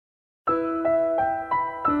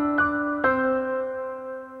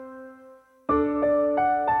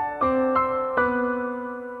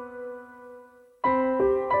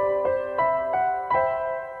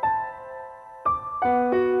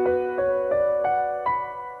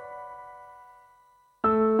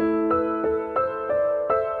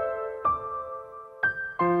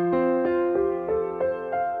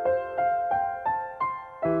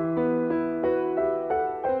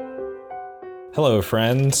Hello,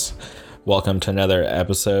 friends. Welcome to another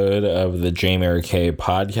episode of the Jamer K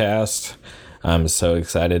podcast. I'm so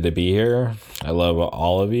excited to be here. I love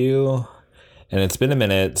all of you. And it's been a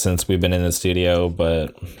minute since we've been in the studio,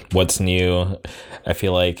 but what's new? I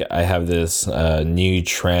feel like I have this new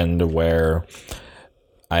trend where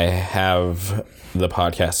I have the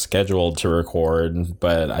podcast scheduled to record,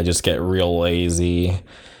 but I just get real lazy.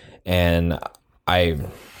 And I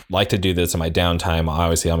like to do this in my downtime.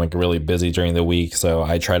 Obviously, I'm like really busy during the week, so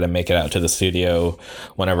I try to make it out to the studio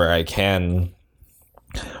whenever I can.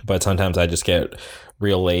 But sometimes I just get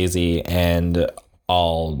real lazy and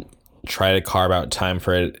I'll try to carve out time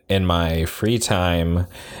for it in my free time,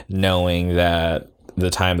 knowing that the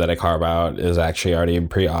time that I carve out is actually already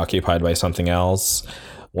preoccupied by something else.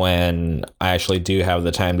 When I actually do have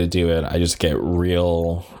the time to do it, I just get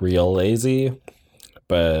real lazy.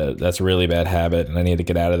 But that's a really bad habit, and I need to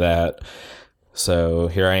get out of that. So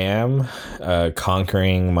here I am,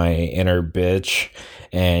 conquering my inner bitch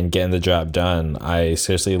and getting the job done. I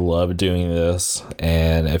seriously love doing this,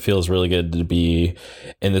 and it feels really good to be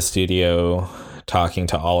in the studio talking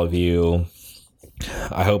to all of you.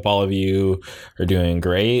 I hope all of you are doing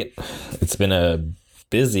great. It's been a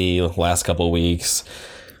busy last couple of weeks.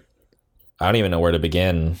 I don't even know where to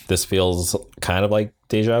begin. This feels kind of like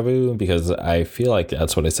deja vu because I feel like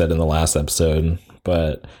that's what I said in the last episode,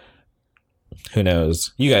 but who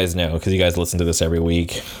knows? You guys know because you guys listen to this every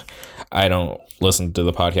week. I don't listen to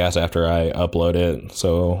the podcast after I upload it.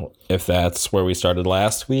 So if that's where we started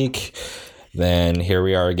last week, then here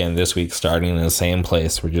we are again this week, starting in the same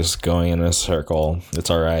place. We're just going in a circle. It's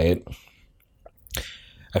all right.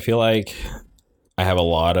 I feel like I have a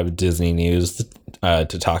lot of Disney news to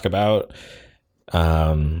talk about.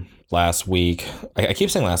 Last week, I keep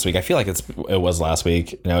saying last week. I feel like it was last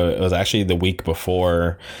week. No, it was actually the week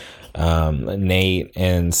before. Nate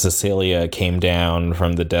and Cecilia came down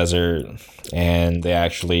from the desert, and they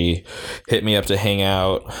actually hit me up to hang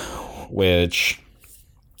out, which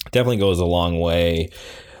definitely goes a long way.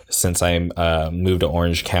 Since I moved to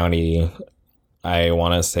Orange County, I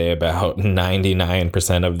want to say about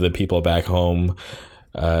 99% of the people back home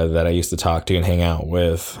that I used to talk to and hang out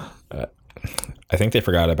with, I think they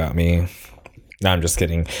forgot about me. No, I'm just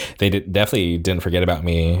kidding. They definitely didn't forget about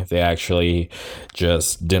me. They actually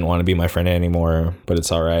just didn't want to be my friend anymore, but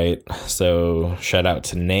it's all right. So shout out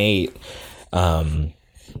to Nate,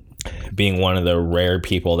 being one of the rare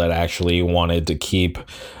people that actually wanted to keep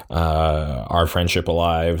our friendship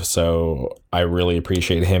alive. So I really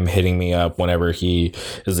appreciate him hitting me up whenever he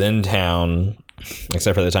is in town,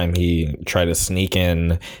 except for the time he tried to sneak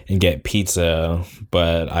in and get pizza,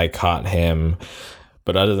 but I caught him.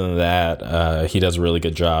 But other than that, he does a really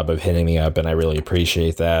good job of hitting me up, and I really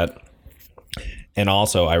appreciate that. And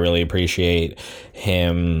also, I really appreciate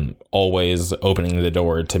him always opening the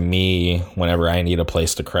door to me whenever I need a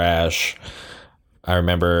place to crash. I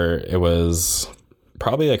remember it was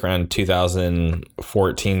probably like around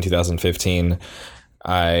 2014, 2015.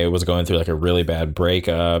 I was going through like a really bad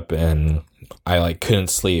breakup, and I like couldn't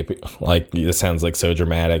sleep. Like, this sounds like so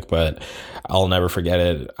dramatic, but I'll never forget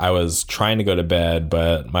it. I was trying to go to bed,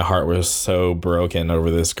 but my heart was so broken over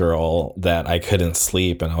this girl that I couldn't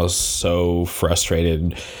sleep, and I was so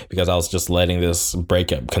frustrated because I was just letting this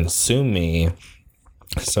breakup consume me.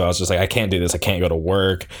 So I was just like, I can't do this. I can't go to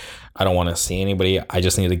work. I don't want to see anybody. I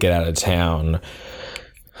just need to get out of town.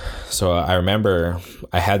 So I remember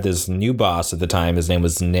I had this new boss at the time. His name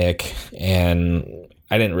was Nick, and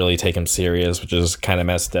I didn't really take him serious, which is kind of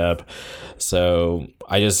messed up. So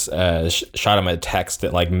I just shot him a text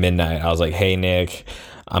at like midnight. I was like, hey, Nick,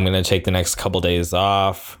 I'm going to take the next couple days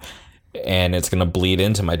off, and it's going to bleed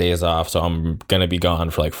into my days off. So I'm going to be gone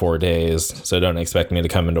for like 4 days. So don't expect me to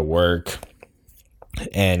come into work.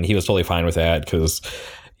 And he was totally fine with that because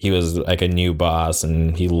he was like a new boss,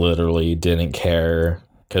 and he literally didn't care.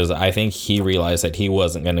 Because I think he realized that he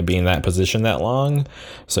wasn't going to be in that position that long.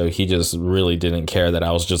 So he just really didn't care that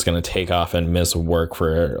I was just going to take off and miss work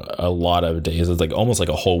for a lot of days. It's like almost like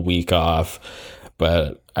a whole week off.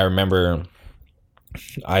 But I remember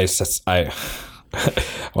why am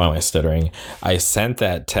I stuttering? I sent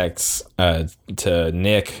that text to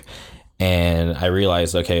Nick, and I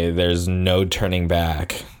realized, okay, there's no turning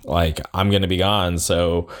back. Like, I'm going to be gone.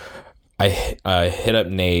 So I hit up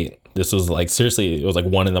Nate. This was like, seriously, it was like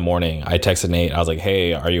 1 a.m. I texted Nate. I was like,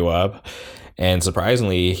 hey, are you up? And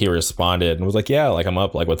surprisingly, he responded and was like, yeah, like I'm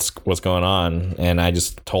up. Like, what's going on? And I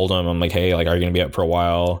just told him, I'm like, hey, like, are you going to be up for a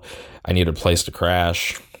while? I need a place to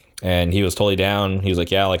crash. And he was totally down. He was like,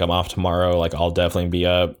 yeah, like I'm off tomorrow. Like, I'll definitely be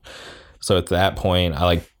up. So at that point, I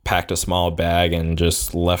like packed a small bag and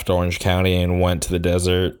just left Orange County and went to the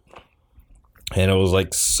desert. and it was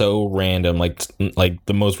like so random, like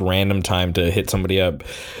the most random time to hit somebody up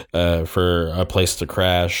for a place to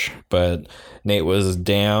crash. But Nate was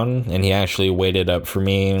down, and he actually waited up for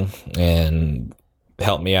me and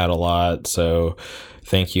helped me out a lot. So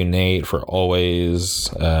thank you, Nate, for always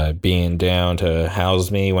being down to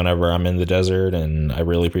house me whenever I'm in the desert, and I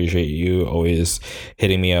really appreciate you always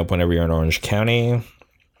hitting me up whenever you're in Orange County.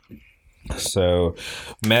 So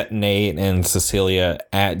met Nate and Cecilia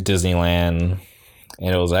at Disneyland,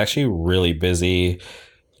 and it was actually really busy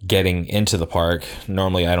getting into the park.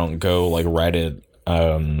 Normally I don't go like right at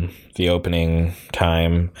the opening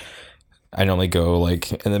time. I normally go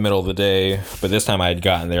like in the middle of the day, but this time I had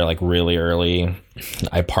gotten there like really early.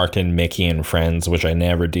 I parked in Mickey and Friends, which I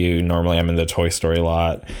never do. Normally I'm in the Toy Story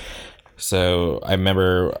lot. So I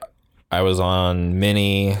remember I was on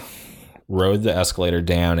Minnie, rode the escalator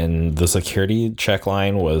down, and the security check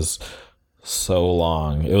line was so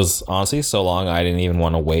long. It was honestly so long I didn't even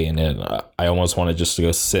want to wait in it. I almost wanted just to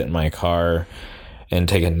go sit in my car and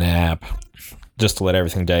take a nap just to let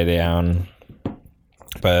everything die down.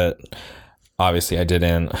 But obviously I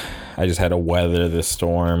didn't. I just had to weather this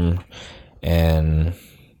storm, and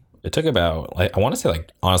it took about, like, I want to say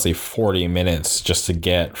like honestly 40 minutes just to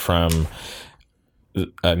get from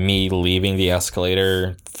me leaving the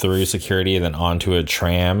escalator through security and then onto a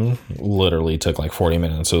tram. Literally took like 40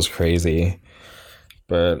 minutes. It was crazy.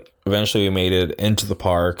 But eventually we made it into the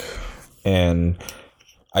park, and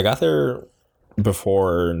I got there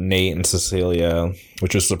before Nate and Cecilia,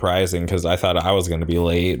 which was surprising because I thought I was going to be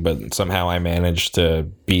late, but somehow I managed to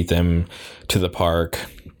beat them to the park.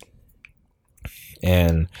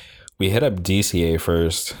 And we hit up DCA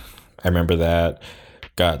first. I remember that.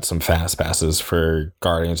 Got some fast passes for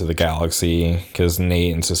Guardians of the Galaxy because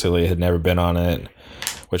Nate and Cecilia had never been on it,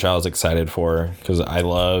 which I was excited for because I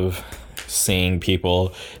love seeing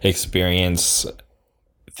people experience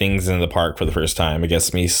things in the park for the first time. It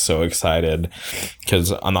gets me so excited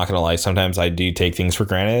because I'm not gonna lie, sometimes I do take things for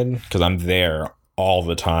granted because I'm there all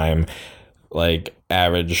the time, like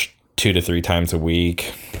average 2 to 3 times a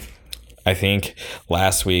week. I think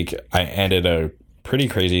last week I ended a pretty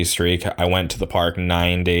crazy streak. I went to the park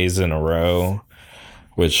 9 days in a row,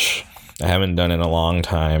 which I haven't done in a long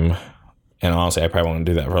time, and honestly I probably won't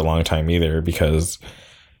do that for a long time either because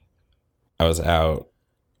I was out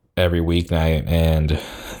every weeknight, and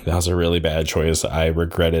that was a really bad choice. I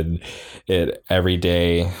regretted it every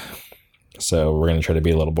day. So we're going to try to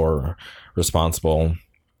be a little more responsible.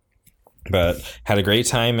 But had a great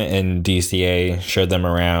time in DCA, showed them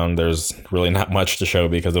around. There's really not much to show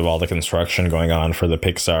because of all the construction going on for the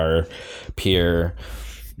Pixar pier.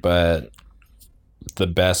 But the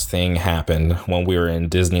best thing happened when we were in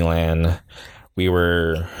Disneyland. We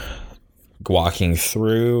were walking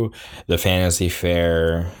through the Fantasy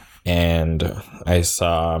Fair, and I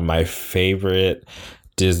saw my favorite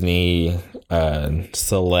Disney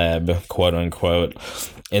celeb, quote unquote,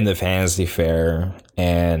 in the Fantasy Fair,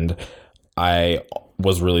 and I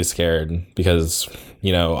was really scared because,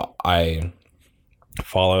 you know, I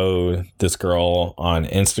follow this girl on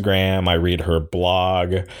Instagram, I read her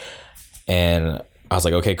blog, and I was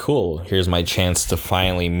like, okay, cool, here's my chance to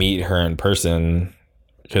finally meet her in person,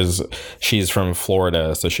 because she's from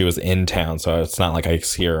Florida, so she was in town, so it's not like I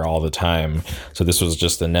see her all the time. So this was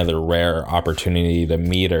just another rare opportunity to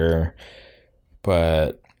meet her.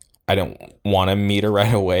 But I didn't want to meet her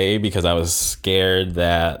right away because I was scared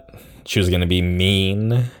that she was going to be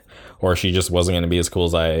mean, or she just wasn't going to be as cool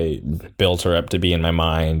as I built her up to be in my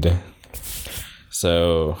mind.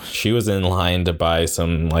 So she was in line to buy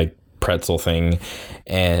some like pretzel thing,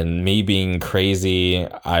 and me being crazy,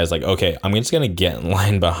 I was like, okay, I'm just gonna get in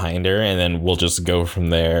line behind her and then we'll just go from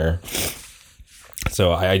there.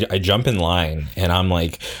 So I jump in line, and I'm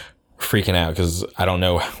like freaking out because I don't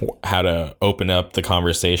know how to open up the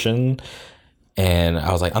conversation. And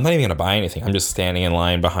I was like, I'm not even gonna buy anything, I'm just standing in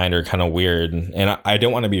line behind her, kind of weird. And I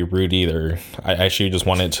don't want to be rude either. I actually just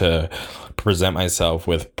wanted to present myself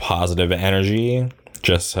with positive energy,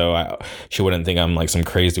 just so she wouldn't think I'm like some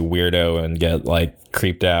crazy weirdo and get like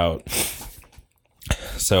creeped out.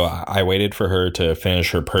 So I waited for her to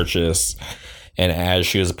finish her purchase, and as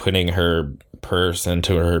she was putting her purse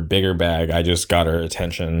into her bigger bag, I just got her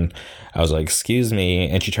attention. I was like, excuse me,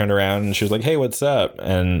 and she turned around and she was like, hey, what's up?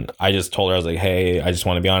 And I just told her, I was like, hey, I just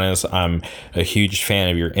want to be honest, I'm a huge fan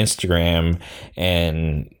of your Instagram.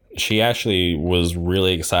 And she actually was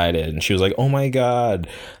really excited, and she was like, oh my god,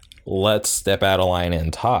 let's step out of line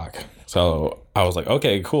and talk. So I was like,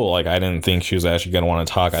 okay, cool. Like, I didn't think she was actually going to want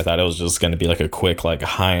to talk. I thought it was just going to be like a quick, like,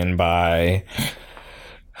 hi and bye.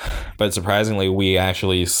 But surprisingly, we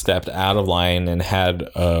actually stepped out of line and had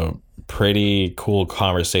a pretty cool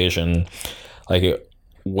conversation. Like,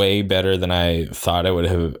 way better than I thought it would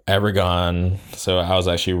have ever gone. So I was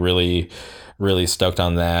actually really, really stoked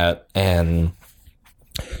on that. And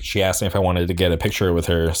she asked me if I wanted to get a picture with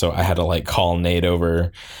her. So I had to like call Nate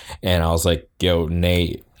over, and I was like, yo,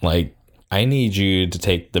 Nate, like, I need you to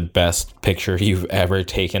take the best picture you've ever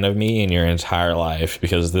taken of me in your entire life,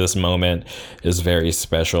 because this moment is very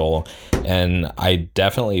special. And I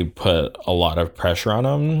definitely put a lot of pressure on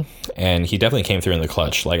him, and he definitely came through in the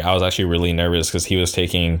clutch. Like, I was actually really nervous because he was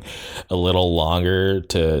taking a little longer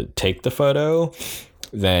to take the photo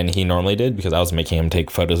than he normally did, because I was making him take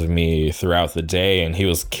photos of me throughout the day, and he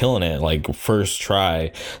was killing it. Like, first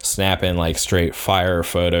try, snapping like straight fire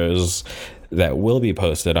photos that will be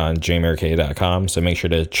posted on jmark.com. So make sure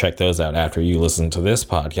to check those out after you listen to this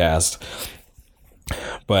podcast.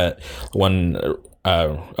 But when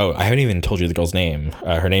I haven't even told you the girl's name.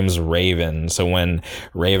 Her name's Raven. So when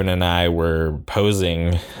Raven and I were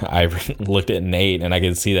posing, I looked at Nate, and I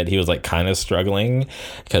could see that he was like kind of struggling,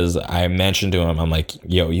 because I mentioned to him, I'm like,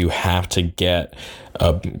 yo, you have to get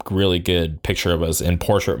a really good picture of us in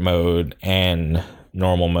portrait mode and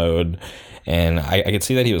normal mode. And I could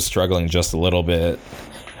see that he was struggling just a little bit,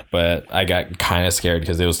 but I got kind of scared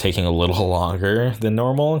because it was taking a little longer than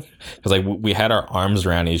normal. Because like we had our arms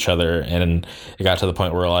around each other, and it got to the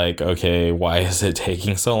point where like, okay, why is it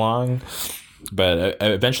taking so long? But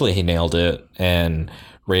eventually he nailed it, and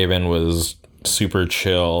Raven was super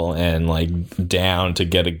chill and like down to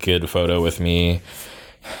get a good photo with me.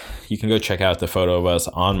 You can go check out the photo of us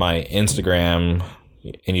on my Instagram,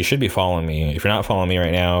 and you should be following me. If you're not following me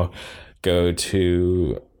right now, go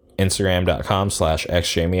to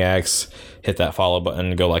Instagram.com/xjamiex, hit that follow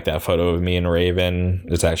button, go like that photo of me and Raven.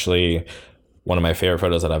 It's actually one of my favorite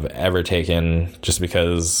photos that I've ever taken, just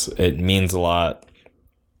because it means a lot.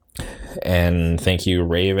 And thank you,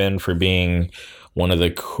 Raven, for being one of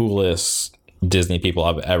the coolest Disney people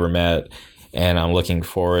I've ever met. And I'm looking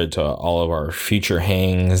forward to all of our future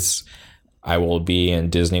hangs. I will be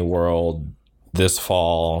in Disney World this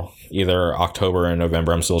fall, either October or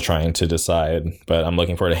November. I'm still trying to decide, but I'm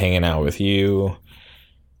looking forward to hanging out with you.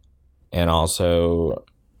 And also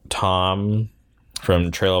Tom from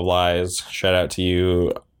Trail of Lies, shout out to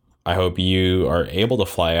you. I hope you are able to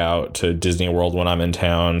fly out to Disney World when I'm in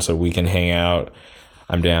town so we can hang out.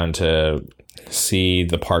 I'm down to see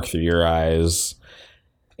the park through your eyes,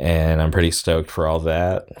 and I'm pretty stoked for all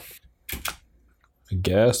that. I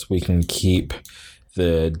guess we can keep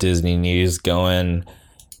the Disney news going.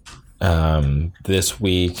 This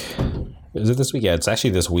week, is it this week? Yeah, it's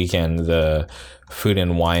actually this weekend. The Food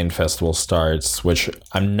and Wine Festival starts, which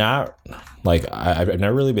I'm not like, I've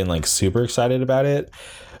never really been like super excited about it,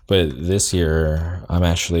 but this year I'm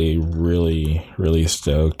actually really, really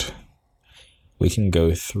stoked. We can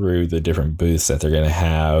go through the different booths that they're gonna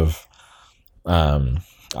have.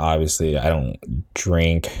 Obviously I don't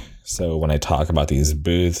drink, so when I talk about these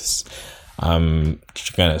booths, I'm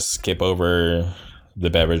just going to skip over the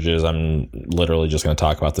beverages. I'm literally just going to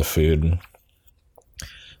talk about the food.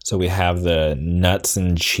 So we have the nuts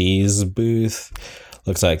and cheese booth.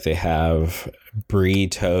 Looks like they have brie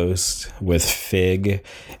toast with fig,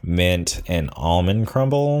 mint, and almond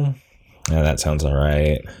crumble. Yeah, that sounds all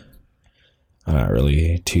right. I'm not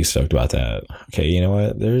really too stoked about that. Okay, you know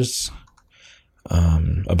what? There's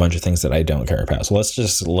a bunch of things that I don't care about. So let's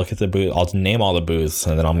just look at the booth. I'll name all the booths,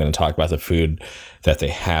 and then I'm going to talk about the food that they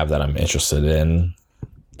have that I'm interested in.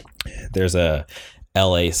 There's a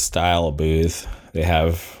LA style booth. They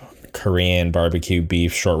have Korean barbecue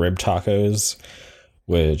beef short rib tacos,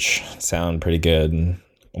 which sound pretty good.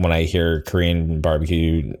 When I hear Korean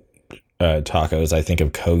barbecue tacos, I think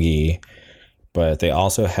of Kogi. But they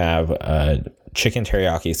also have a chicken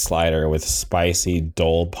teriyaki slider with spicy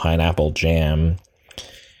Dole pineapple jam.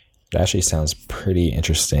 It actually sounds pretty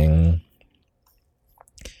interesting.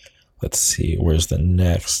 Let's see, where's the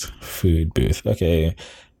next food booth? Okay,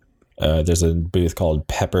 there's a booth called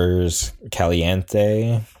Peppers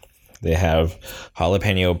Caliente. They have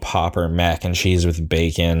jalapeno popper mac and cheese with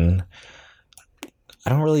bacon.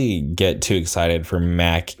 I don't really get too excited for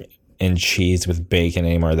mac and cheese with bacon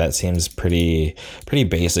anymore. That seems pretty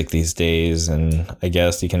basic these days, and I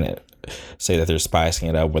guess you can say that they're spicing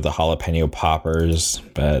it up with the jalapeno poppers,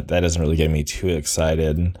 but that doesn't really get me too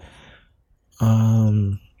excited.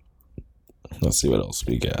 Let's see what else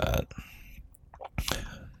we got.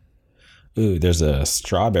 Ooh, there's a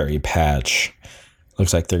strawberry patch.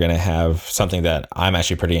 Looks like they're gonna have something that I'm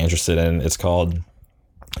actually pretty interested in. It's called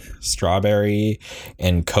strawberry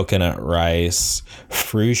and coconut rice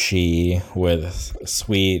frushi with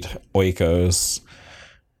sweet oikos.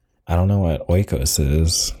 I don't know what oikos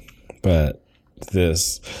is, but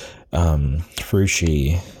this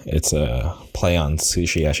frushi, it's a play on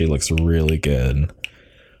sushi, actually looks really good.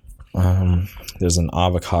 There's an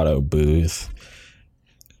avocado booth.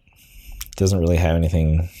 Doesn't really have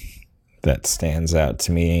anything that stands out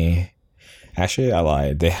to me. Actually, I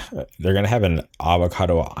lied. They're gonna have an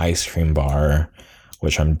avocado ice cream bar,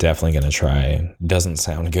 which I'm definitely gonna try. Doesn't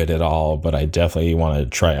sound good at all, but I definitely want to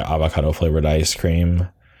try avocado flavored ice cream.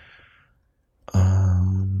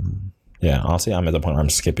 Yeah, honestly, I'm at the point where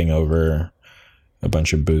I'm skipping over a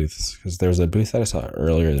bunch of booths because there's a booth that I saw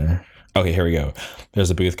earlier there. Okay, here we go.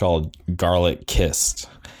 There's a booth called Garlic Kissed,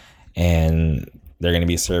 and they're going to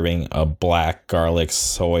be serving a black garlic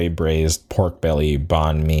soy braised pork belly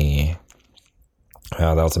banh mi.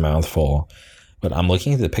 Wow, that was a mouthful. But I'm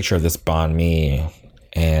looking at the picture of this banh mi,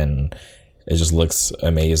 and it just looks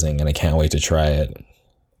amazing, and I can't wait to try it.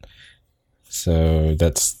 So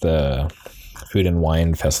that's the Food and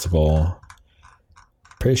Wine Festival.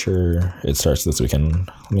 Pretty sure it starts this weekend.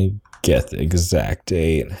 Let me get the exact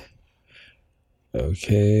date.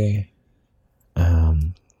 Okay.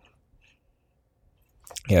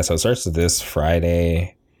 Yeah, so it starts this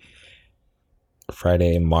Friday,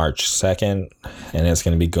 March 2nd, and it's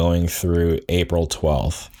going to be going through April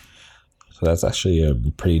 12th. So that's actually a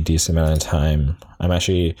pretty decent amount of time. I'm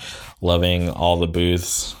actually loving all the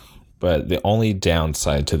booths, but the only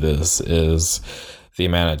downside to this is the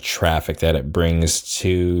amount of traffic that it brings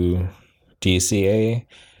to DCA.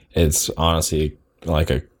 It's honestly like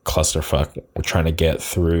a clusterfuck trying to get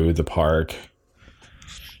through the park.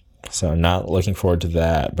 So I'm not looking forward to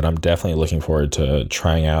that, but I'm definitely looking forward to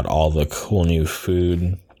trying out all the cool new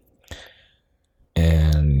food.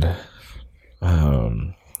 And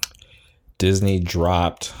Disney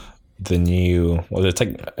dropped the new, well, it's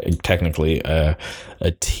technically a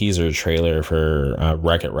teaser trailer for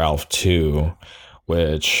Wreck-It Ralph 2,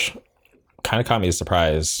 which kind of caught me a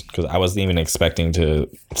surprise because I wasn't even expecting to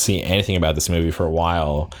see anything about this movie for a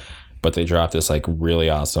while, but they dropped this like really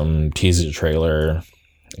awesome teaser trailer,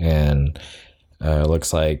 and it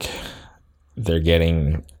looks like they're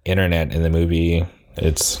getting internet in the movie.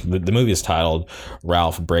 It's the movie is titled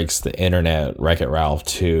Ralph Breaks the Internet, Wreck-It Ralph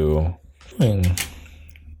 2.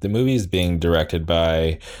 The movie is being directed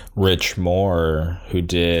by Rich Moore, who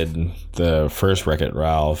did the first Wreck-It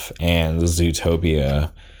Ralph and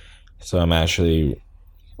Zootopia. So I'm actually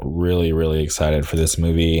really, really excited for this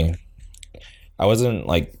movie. I wasn't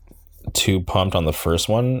like too pumped on the first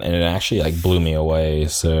one, and it actually like blew me away.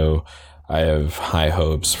 So I have high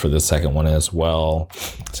hopes for the second one as well.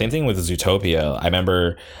 Same thing with Zootopia. I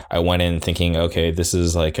remember I went in thinking, okay, this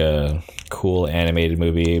is like a cool animated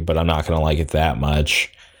movie, but I'm not going to like it that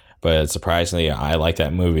much. But surprisingly, I like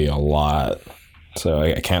that movie a lot. So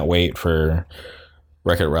I can't wait for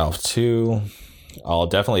Wreck-It Ralph 2. I'll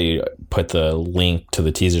definitely put the link to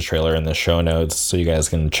the teaser trailer in the show notes so you guys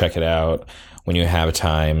can check it out when you have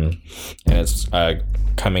time. And it's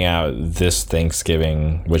coming out this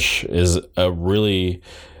Thanksgiving, which is a really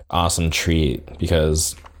awesome treat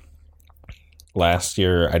because last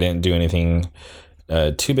year I didn't do anything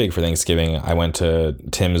too big for Thanksgiving. I went to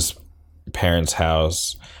Tim's parents'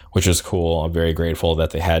 house, which was cool. I'm very grateful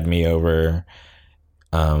that they had me over.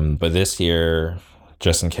 But this year,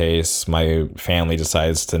 just in case my family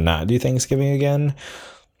decides to not do Thanksgiving again,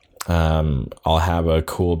 I'll have a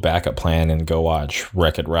cool backup plan and go watch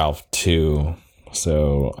Wreck-It Ralph 2.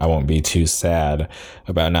 So I won't be too sad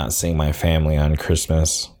about not seeing my family on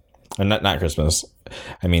Christmas. And not Christmas.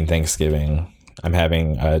 I mean Thanksgiving. I'm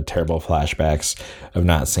having terrible flashbacks of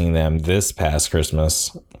not seeing them this past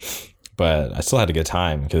Christmas. But I still had a good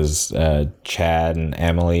time because Chad and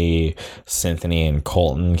Emily, Cynthia and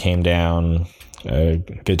Colton came down.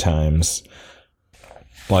 Good times.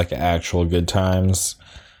 Like actual good times.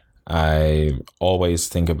 I always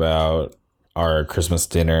think about our Christmas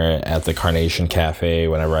dinner at the Carnation Cafe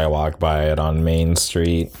whenever I walk by it on Main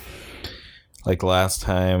Street. Like last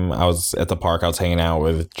time I was at the park, I was hanging out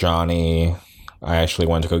with Johnny. I actually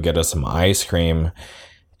went to go get us some ice cream.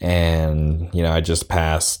 And, you know, I just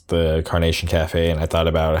passed the Carnation Cafe and I thought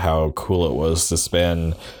about how cool it was to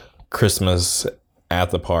spend Christmas at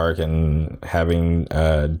the park and having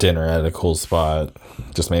dinner at a cool spot.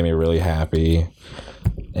 Just made me really happy.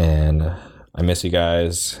 And I miss you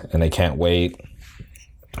guys, and I can't wait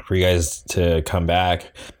for you guys to come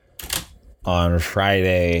back. On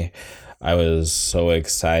Friday, I was so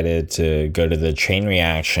excited to go to the Chain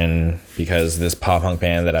Reaction because this pop punk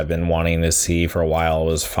band that I've been wanting to see for a while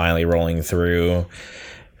was finally rolling through.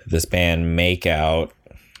 this band Makeout.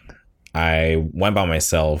 I went by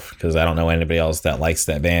myself because I don't know anybody else that likes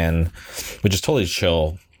that band, which is totally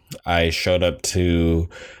chill. I showed up to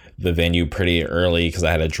the venue pretty early because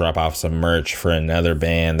I had to drop off some merch for another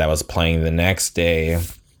band that was playing the next day.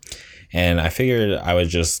 And I figured I would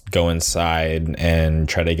just go inside and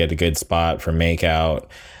try to get a good spot for Makeout.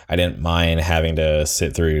 I didn't mind having to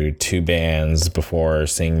sit through two bands before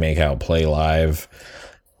seeing Makeout play live.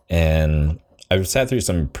 And I've sat through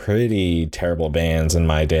some pretty terrible bands in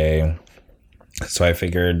my day. So I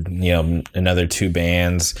figured, another two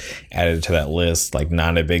bands added to that list, like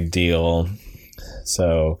not a big deal.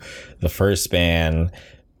 So the first band,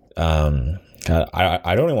 I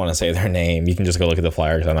don't even want to say their name. You can just go look at the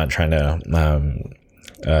flyer because I'm not trying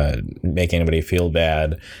to make anybody feel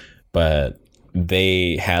bad. But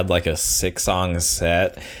they had like a 6-song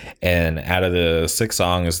set, and out of the 6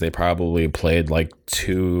 songs, they probably played like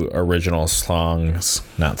 2 original songs.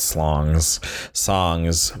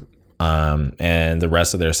 And the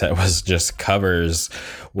rest of their set was just covers,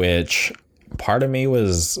 which part of me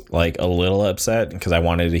was like a little upset because I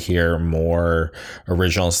wanted to hear more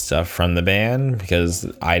original stuff from the band because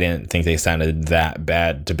I didn't think they sounded that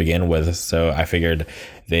bad to begin with. So I figured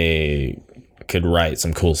they could write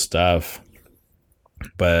some cool stuff,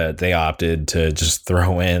 but they opted to just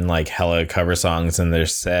throw in like hella cover songs in their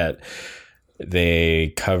set.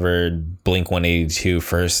 They covered Blink-182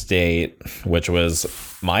 First Date, which was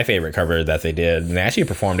my favorite cover that they did. And they actually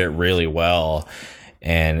performed it really well.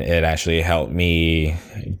 And it actually helped me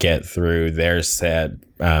get through their set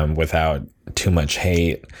without too much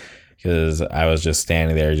hate, because I was just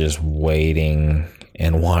standing there just waiting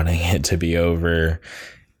and wanting it to be over.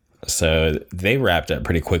 So they wrapped up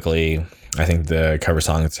pretty quickly. I think the cover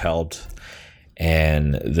songs helped.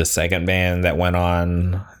 And the second band that went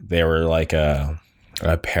on, they were like a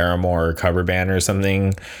Paramore cover band or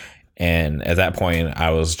something. And at that point, I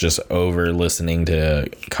was just over listening to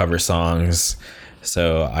cover songs.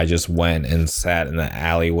 So I just went and sat in the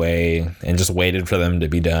alleyway and just waited for them to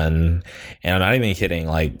be done. And I'm not even kidding.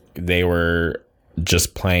 Like, they were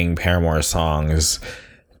just playing Paramore songs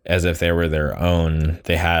as if they were their own.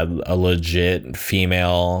 They had a legit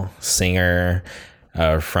female singer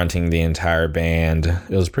fronting the entire band.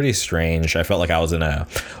 It was pretty strange. I felt like I was in a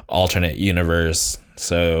alternate universe.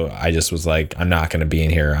 So I just was like, I'm not going to be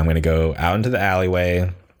in here. I'm going to go out into the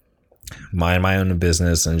alleyway, mind my own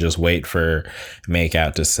business, and just wait for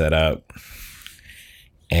Makeout to set up.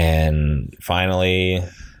 And finally,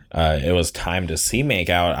 it was time to see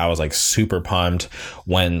Makeout. I was like super pumped.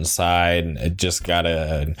 Went inside. It just got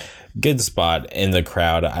a good spot in the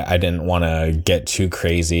crowd. I didn't want to get too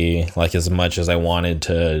crazy. Like, as much as I wanted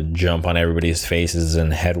to jump on everybody's faces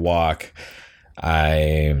and head walk,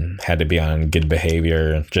 I had to be on good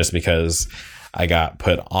behavior just because I got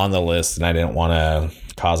put on the list and I didn't want to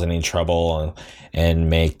cause any trouble and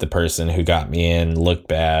make the person who got me in look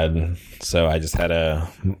bad. So I just had to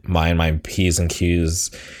mind my P's and Q's.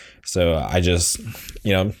 So I just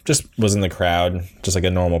was in the crowd, just like a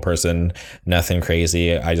normal person, nothing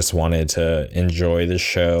crazy. I just wanted to enjoy the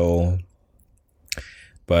show.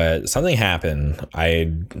 But something happened.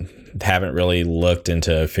 I haven't really looked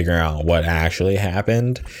into figuring out what actually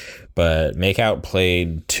happened. But Makeout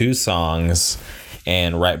played 2 songs,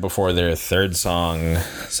 and right before their third song,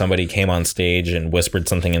 somebody came on stage and whispered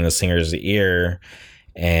something in the singer's ear.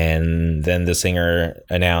 And then the singer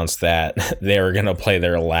announced that they were going to play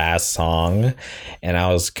their last song. And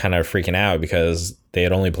I was kind of freaking out because they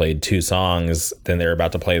had only played 2 songs. Then they were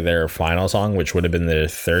about to play their final song, which would have been their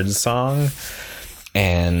third song.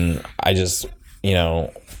 And I just,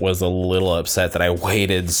 was a little upset that I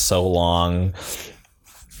waited so long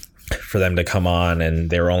for them to come on and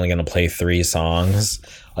they were only going to play 3 songs.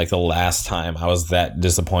 Like, the last time I was that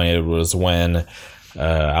disappointed was when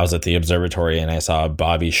I was at the observatory and I saw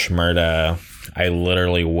Bobby Shmurda. I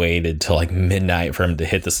literally waited till like midnight for him to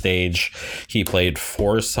hit the stage. He played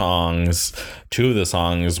 4 songs. 2 of the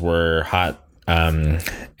songs were Hot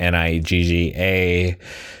Nigga,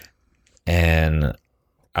 and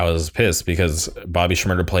I was pissed because Bobby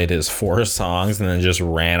Shmurda played his 4 songs and then just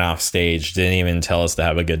ran off stage. Didn't even tell us to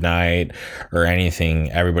have a good night or anything.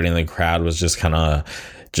 Everybody in the crowd was just kind of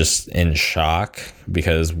just in shock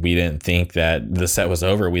because we didn't think that the set was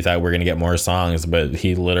over. We thought we were going to get more songs, but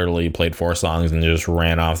he literally played 4 songs and just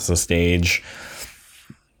ran off the stage.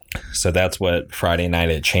 So that's what Friday night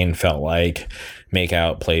at Chain felt like.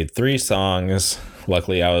 Makeout played 3 songs.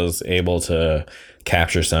 Luckily, I was able to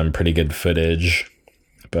capture some pretty good footage,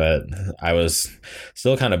 but I was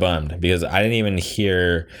still kind of bummed because I didn't even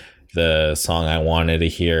hear the song I wanted to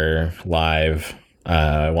hear live.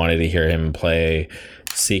 I wanted to hear him play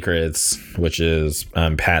Secrets, which is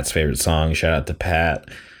Pat's favorite song. Shout out to Pat.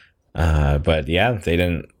 But yeah, they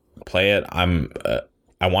didn't play it.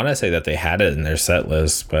 I want to say that they had it in their set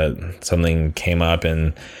list, but something came up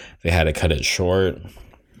and they had to cut it short.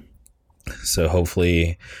 So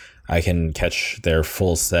hopefully I can catch their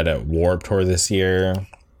full set at Warped Tour this year.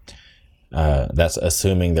 That's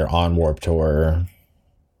assuming they're on Warped Tour.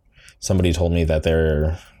 Somebody told me that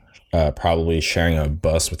they're probably sharing a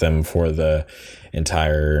bus with them for the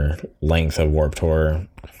entire length of Warped Tour,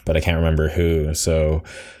 but I can't remember who. So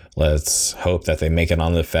let's hope that they make it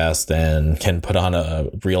on the fest and can put on a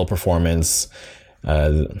real performance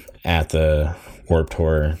at the Warped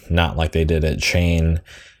Tour, not like they did at Chain.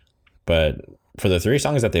 But for the 3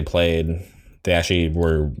 songs that they played, they actually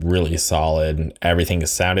were really solid. Everything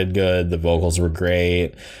sounded good. The vocals were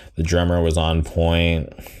great. The drummer was on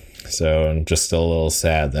point. So I'm just still a little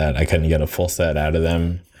sad that I couldn't get a full set out of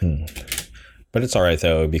them. But it's all right,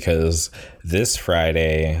 though, because this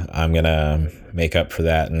Friday, I'm going to make up for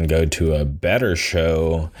that and go to a better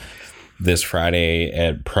show this Friday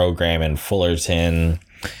at Program in Fullerton.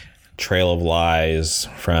 Trail of Lies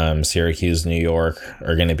from Syracuse, New York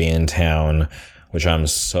are going to be in town, which I'm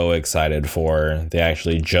so excited for. They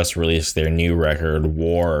actually just released their new record,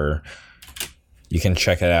 War. You can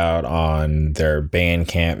check it out on their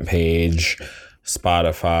Bandcamp page,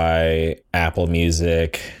 Spotify, Apple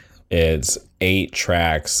Music. It's 8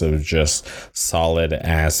 tracks of just solid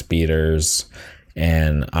ass beaters,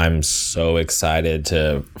 and I'm so excited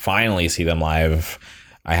to finally see them live.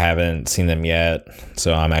 I haven't seen them yet,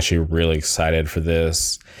 so I'm actually really excited for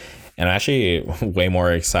this. And I'm actually way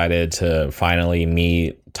more excited to finally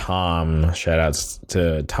meet Tom. Shout outs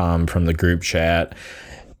to Tom from the group chat.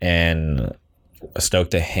 And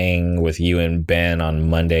stoked to hang with you and Ben on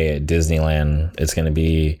Monday at Disneyland. It's going to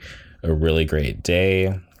be a really great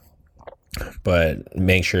day. But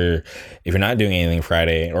make sure, if you're not doing anything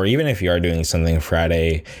Friday, or even if you are doing something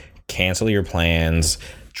Friday, cancel your plans,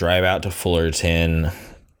 drive out to Fullerton.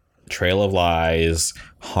 Trail of Lies,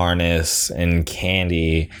 Harness, and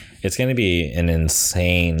Candy. It's going to be an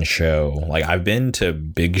insane show. Like, I've been to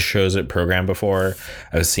big shows at Program before.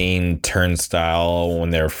 I've seen Turnstile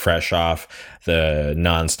when they're fresh off the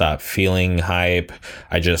Nonstop Feeling hype.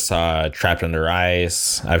 I just saw Trapped Under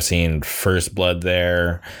Ice. I've seen First Blood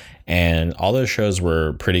there. And all those shows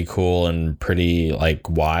were pretty cool and pretty, like,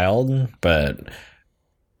 wild. But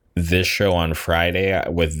this show on Friday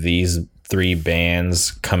with these 3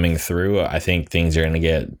 bands coming through, I think things are going to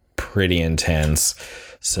get pretty intense.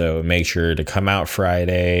 So make sure to come out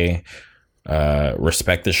Friday,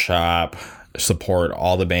 respect the shop, support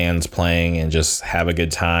all the bands playing, and just have a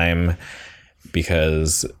good time,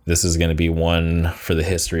 because this is going to be one for the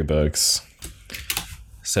history books.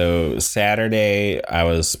 So Saturday, I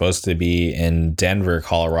was supposed to be in Denver,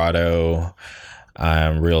 Colorado.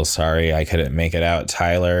 I'm real sorry I couldn't make it out,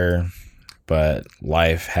 Tyler, but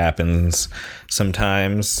life happens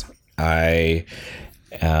sometimes. I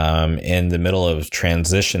am in the middle of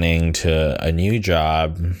transitioning to a new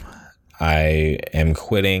job. I am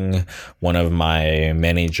quitting one of my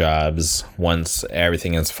many jobs. Once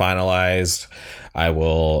everything is finalized, I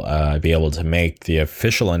will be able to make the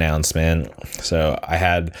official announcement. So I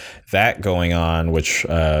had that going on, which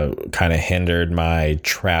kind of hindered my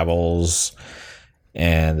travels,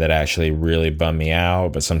 and that actually really bummed me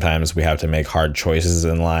out. But sometimes we have to make hard choices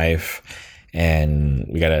in life, and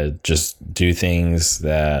we got to just do things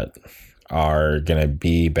that are going to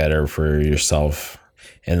be better for yourself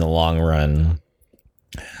in the long run.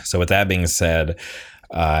 So with that being said,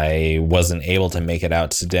 I wasn't able to make it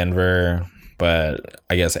out to Denver, but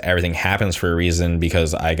I guess everything happens for a reason,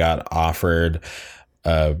 because I got offered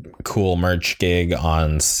a cool merch gig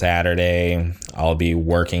on Saturday. I'll be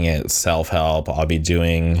working at Self Help. I'll be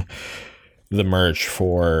doing the merch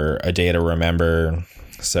for A Day to Remember.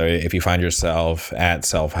 So if you find yourself at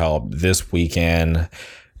Self Help this weekend,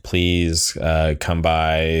 please come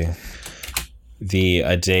by the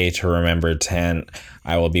A Day to Remember tent.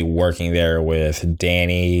 I will be working there with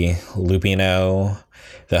Danny Lupino,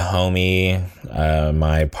 the homie,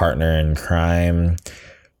 my partner in crime.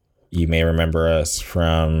 You may remember us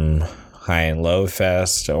from High and Low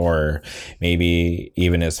Fest, or maybe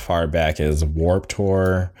even as far back as Warped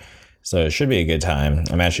Tour. So it should be a good time.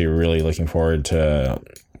 I'm actually really looking forward to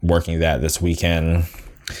working that this weekend.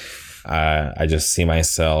 I just see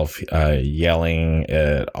myself yelling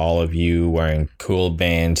at all of you wearing cool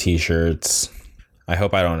band t-shirts. I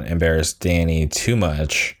hope I don't embarrass Danny too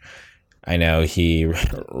much. I know he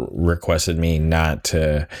requested me not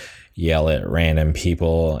to yell at random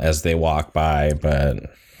people as they walk by, but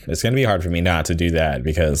it's going to be hard for me not to do that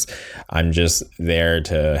because I'm just there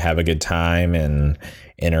to have a good time and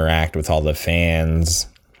interact with all the fans.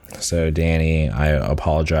 So Danny, I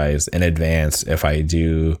apologize in advance if I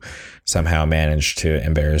do somehow manage to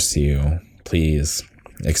embarrass you. Please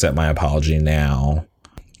accept my apology now.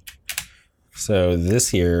 So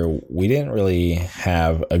this year, we didn't really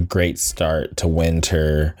have a great start to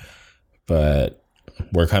winter, but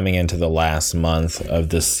we're coming into the last month of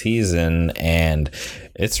the season and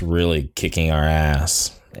it's really kicking our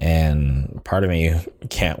ass. And part of me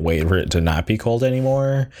can't wait for it to not be cold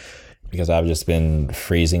anymore because I've just been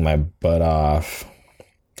freezing my butt off.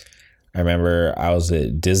 I remember I was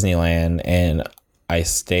at Disneyland and I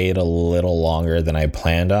stayed a little longer than I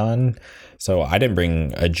planned on. So I didn't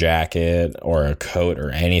bring a jacket or a coat or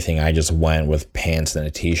anything. I just went with pants and a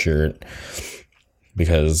t-shirt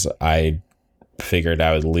because I figured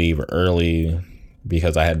I would leave early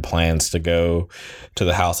because I had plans to go to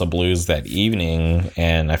the House of Blues that evening.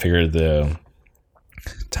 And I figured the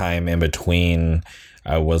time in between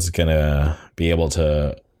I was going to be able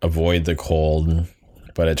to avoid the cold.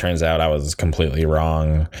 But it turns out I was completely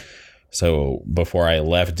wrong. So before I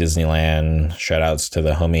left Disneyland, shout outs to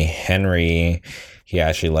the homie Henry. He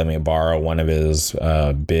actually let me borrow one of his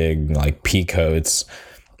big like pea coats.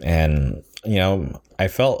 And, you know, I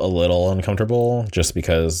felt a little uncomfortable just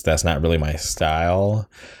because that's not really my style.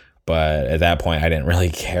 But at that point, I didn't really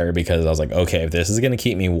care because I was like, okay, if this is going to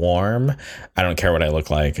keep me warm, I don't care what I look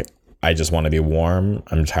like. I just want to be warm.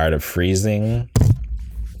 I'm tired of freezing.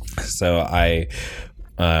 So I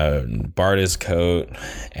borrowed his coat,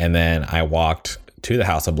 and then I walked to the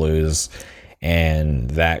House of Blues,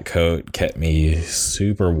 and that coat kept me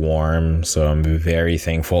super warm. So I'm very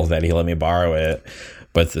thankful that he let me borrow it.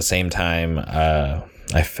 But at the same time,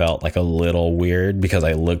 I felt like a little weird because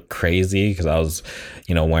I looked crazy because I was,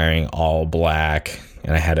 you know, wearing all black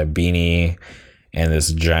and I had a beanie and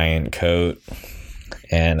this giant coat.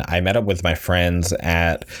 And I met up with my friends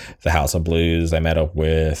at the House of Blues. I met up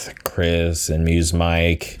with Chris and Muse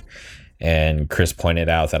Mike. And Chris pointed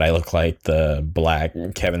out that I look like the black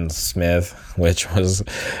Kevin Smith, which was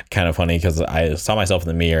kind of funny because I saw myself in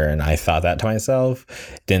the mirror and I thought that to myself.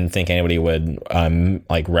 Didn't think anybody would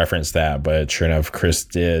like reference that, but sure enough, Chris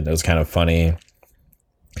did. It was kind of funny.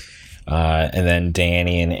 And then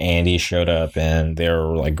Danny and Andy showed up and they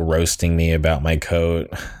were like roasting me about my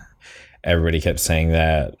coat. Everybody kept saying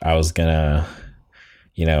that I was gonna,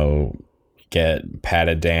 you know, get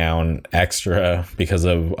patted down extra because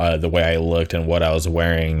of the way I looked and what I was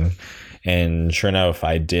wearing. And sure enough,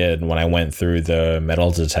 I did. When I went through the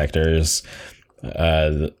metal detectors,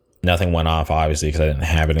 nothing went off, obviously, because I didn't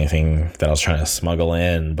have anything that I was trying to smuggle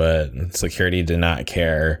in, but security did not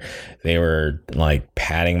care. They were like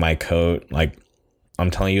patting my coat, like, I'm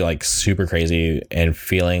telling you, like super crazy, and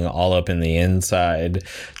feeling all up in the inside,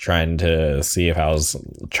 trying to see if I was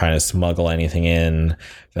trying to smuggle anything in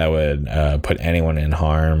that would put anyone in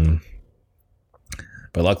harm.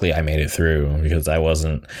 But luckily I made it through because I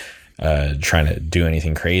wasn't trying to do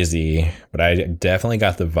anything crazy. But I definitely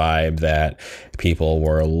got the vibe that people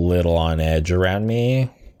were a little on edge around me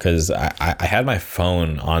because I had my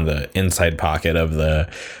phone on the inside pocket of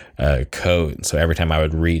the coat, so every time I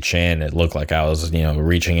would reach in, it looked like I was, you know,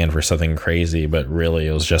 reaching in for something crazy, but really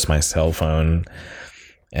it was just my cell phone.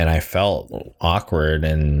 And I felt awkward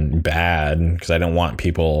and bad because I didn't want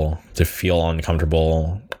people to feel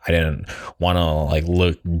uncomfortable. I didn't want to like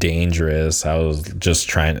look dangerous. I was just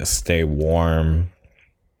trying to stay warm.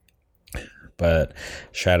 But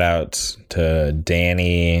shout out to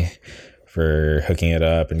Danny for hooking it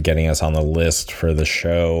up and getting us on the list for the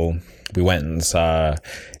show. We went and saw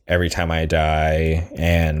Every Time I Die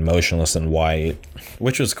and Motionless in White,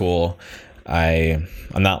 which was cool. I'm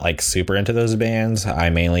not like super into those bands. I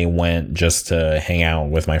mainly went just to hang out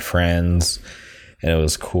with my friends, and it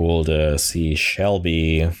was cool to see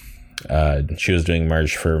Shelby. She was doing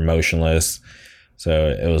merch for Motionless, so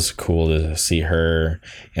it was cool to see her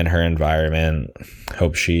in her environment.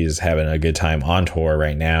 Hope she's having a good time on tour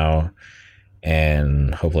right now,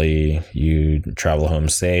 and hopefully you travel home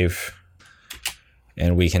safe.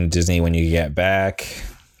 And Weekend Disney when you get back.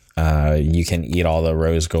 You can eat all the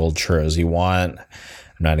rose gold churros you want. I'm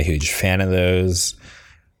not a huge fan of those.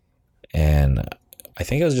 And I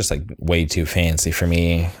think it was just like way too fancy for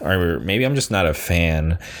me. Or maybe I'm just not a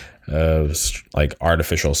fan of like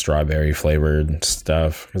artificial strawberry flavored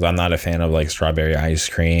stuff. Because I'm not a fan of like strawberry ice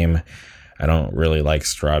cream. I don't really like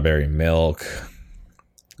strawberry milk.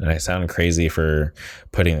 And I sound crazy for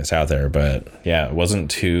putting this out there. But yeah, it wasn't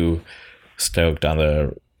too stoked on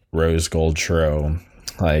the rose gold churro.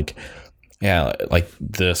 Like, yeah, like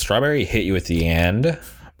the strawberry hit you at the end,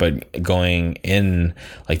 but going in,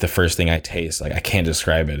 like, the first thing I taste, like, I can't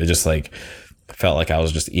describe it. It just, like, felt like I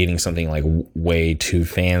was just eating something, like, way too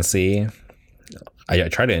fancy. I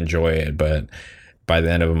try to enjoy it, but by the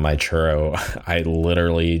end of my churro, I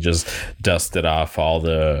literally just dusted off all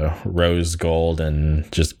the rose gold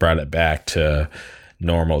and just brought it back to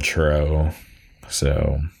normal churro.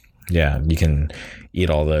 So yeah, you can eat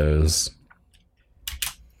all those.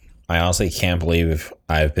 I honestly can't believe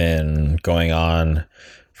I've been going on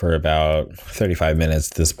for about 35 minutes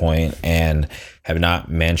at this point and have not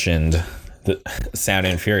mentioned the Sound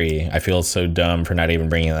and Fury. I feel so dumb for not even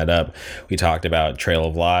bringing that up. We talked about Trail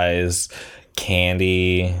of Lies,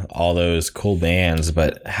 Candy, all those cool bands,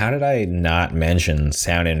 but how did I not mention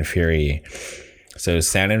Sound and Fury? So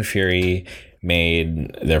Sound and Fury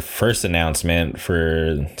made their first announcement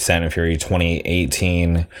for Sound and Fury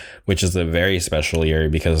 2018, which is a very special year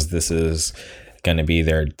because this is going to be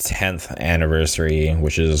their 10th anniversary,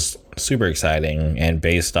 which is super exciting. And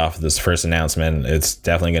based off of this first announcement, it's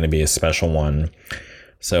definitely going to be a special one.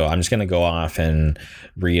 So I'm just going to go off and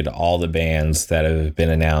read all the bands that have been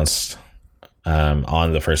announced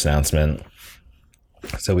on the first announcement.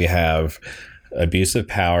 So we have Abusive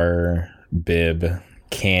Power, Bib,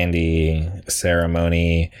 Candy,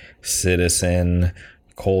 Ceremony, Citizen,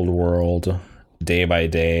 Cold World, Day by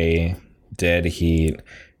Day, Dead Heat,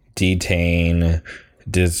 Detain,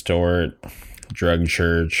 Distort, Drug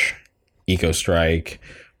Church, Eco Strike,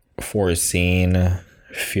 Foreseen,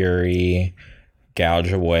 Fury,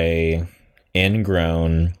 Gouge Away,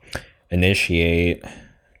 Ingrown, Initiate,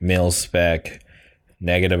 Mil-Spec,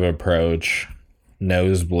 Negative Approach,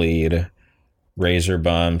 Nosebleed, Razor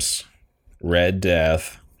Bumps, Red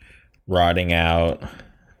Death, Rotting Out,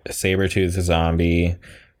 Sabretooth Zombie,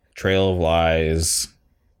 Trail of Lies,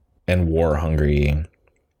 and War Hungry.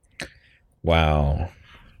 Wow.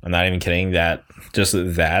 I'm not even kidding. That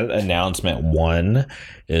announcement one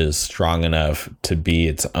is strong enough to be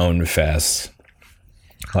its own fest.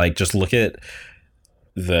 Like, just look at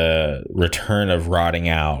the return of Rotting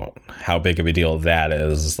Out, how big of a deal that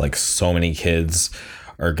is. Like, so many kids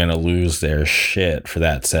are gonna lose their shit for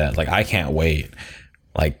that set. Like, I can't wait.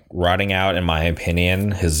 Like, Rotting Out, in my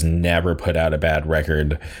opinion, has never put out a bad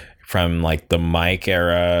record. From like the Mike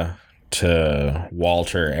era to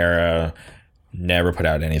Walter era, never put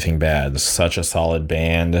out anything bad. Such a solid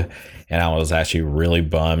band, and I was actually really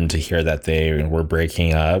bummed to hear that they were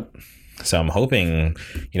breaking up. So I'm hoping,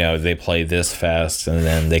 they play this fest and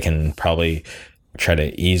then they can probably try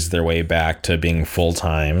to ease their way back to being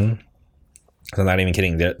full-time. I'm not even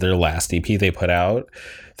kidding. Their last EP they put out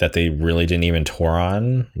that they really didn't even tour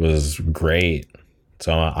on was great.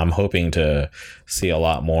 So I'm hoping to see a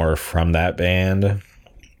lot more from that band.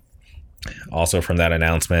 Also from that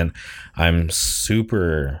announcement, I'm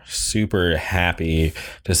super, super happy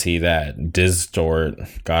to see that Distort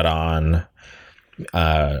got on.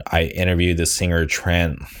 I interviewed the singer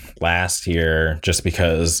Trent last year just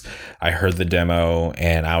because I heard the demo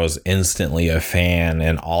and I was instantly a fan,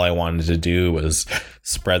 and all I wanted to do was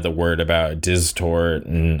spread the word about Distort,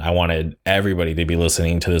 and I wanted everybody to be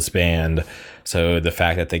listening to this band. So the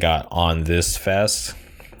fact that they got on this fest,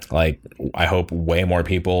 like, I hope way more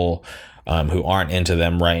people who aren't into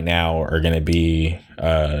them right now are going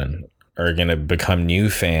to become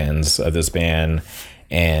new fans of this band.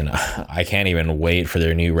 And I can't even wait for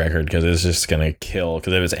their new record because it's just going to kill.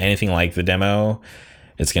 Because if it's anything like the demo,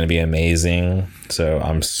 it's going to be amazing. So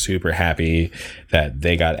I'm super happy that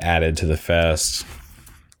they got added to the fest.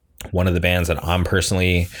 One of the bands that I'm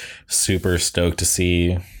personally super stoked to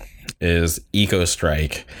see is Eco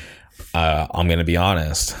Strike. I'm going to be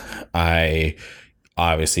honest. I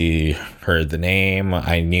obviously heard the name.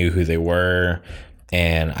 I knew who they were.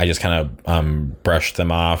 And I just kind of brushed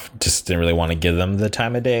them off. Just didn't really want to give them the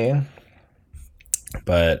time of day.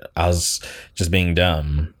 But I was just being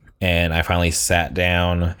dumb. And I finally sat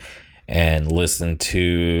down and listened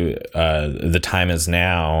to The Time Is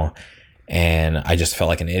Now. And I just felt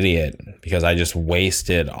like an idiot because I just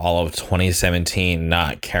wasted all of 2017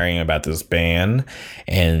 not caring about this band.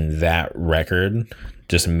 And that record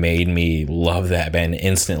just made me love that band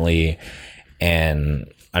instantly. And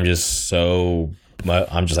I'm just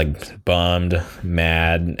like bummed,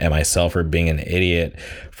 mad at myself for being an idiot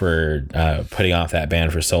for putting off that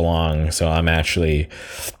band for so long. So I'm actually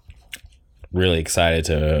really excited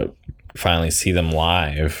to finally see them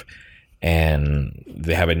live. And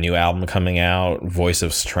they have a new album coming out, Voice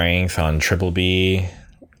of Strength, on Triple B.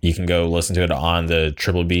 You can go listen to it on the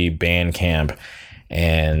Triple B Bandcamp.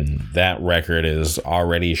 And that record is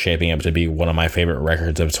already shaping up to be one of my favorite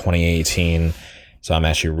records of 2018. So I'm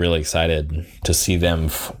actually really excited to see them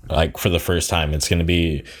like for the first time. It's going to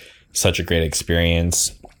be such a great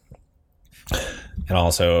experience. And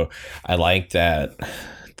also, I like that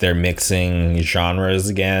they're mixing genres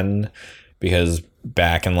again, because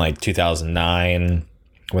back in like 2009,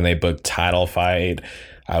 when they booked Title Fight,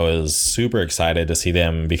 I was super excited to see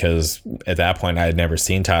them because at that point I had never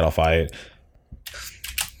seen Title Fight.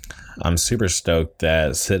 I'm super stoked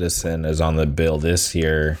that Citizen is on the bill this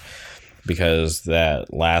year, because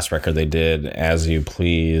that last record they did, As You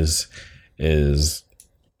Please, is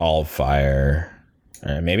all fire.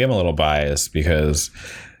 Maybe I'm a little biased because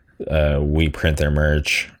we print their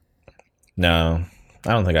merch. No,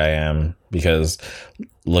 I don't think I am, because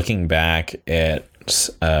looking back at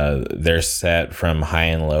their set from High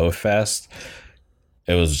and Low Fest,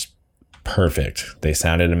 it was perfect. They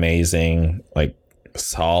sounded amazing, like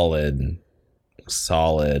solid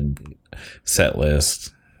set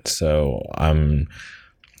list. So I'm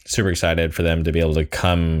super excited for them to be able to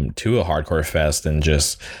come to a hardcore fest and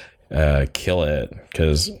just kill it,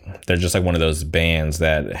 because they're just like one of those bands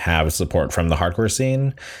that have support from the hardcore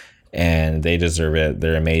scene, and they deserve it.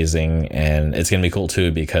 They're amazing, and it's gonna be cool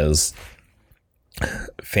too because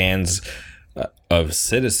fans of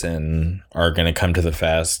Citizen are gonna come to the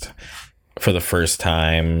fest for the first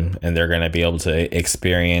time, and they're gonna be able to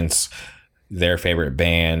experience their favorite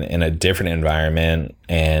band in a different environment,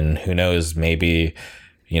 and who knows, maybe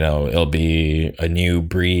it'll be a new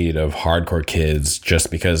breed of hardcore kids just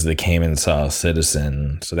because they came and saw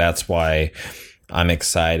Citizen. So that's why I'm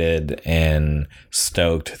excited and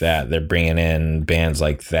stoked that they're bringing in bands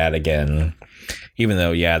like that again. Even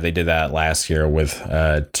though, yeah, they did that last year with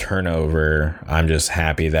Turnover, I'm just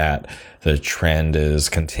happy that the trend is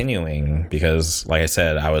continuing because, like I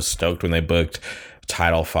said, I was stoked when they booked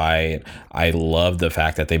Title Fight. I love the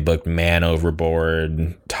fact that they booked Man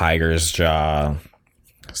Overboard, Tiger's Jaw.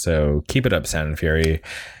 So keep it up, Sound and Fury.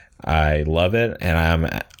 I love it, and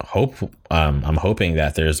I'm hoping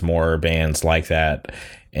that there's more bands like that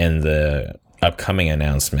in the upcoming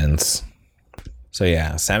announcements. So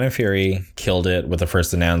yeah, Sound and Fury killed it with the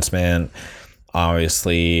first announcement.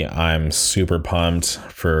 Obviously, I'm super pumped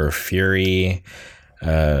for Fury.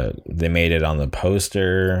 They made it on the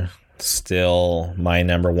poster. Still my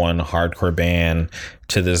number one hardcore band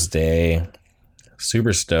to this day.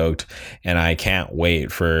 Super stoked, and I can't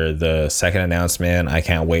wait for the second announcement. I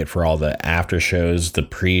can't wait for all the after shows, the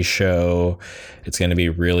pre-show. It's going to be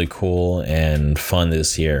really cool and fun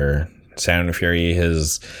this year. Sound and Fury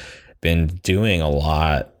has been doing a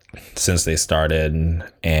lot since they started,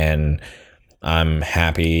 and I'm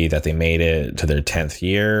happy that they made it to their 10th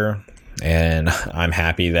year. And I'm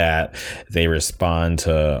happy that they respond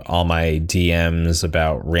to all my DMs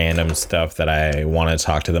about random stuff that I want to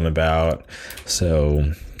talk to them about.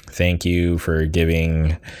 So thank you for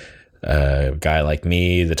giving a guy like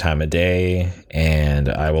me the time of day. And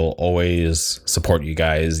I will always support you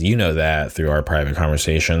guys. You know that through our private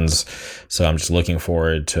conversations. So I'm just looking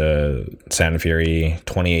forward to Sound and Fury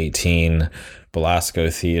 2018,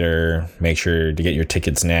 Belasco Theater. Make sure to get your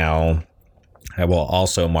tickets now. I will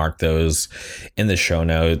also mark those in the show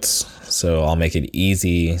notes, so I'll make it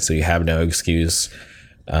easy so you have no excuse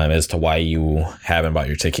as to why you haven't bought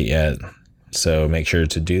your ticket yet. So make sure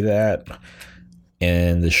to do that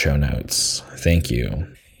in the show notes. Thank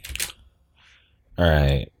you. All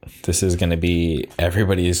right, this is going to be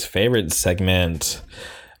everybody's favorite segment.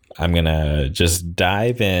 I'm going to just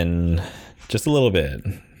dive in just a little bit.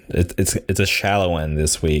 It's a shallow end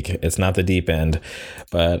this week. It's not the deep end,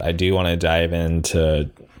 but I do want to dive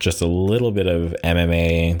into just a little bit of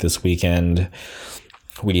MMA this weekend.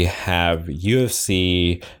 We have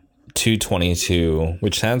UFC 222,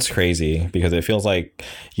 which sounds crazy because it feels like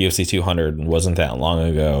UFC 200 wasn't that long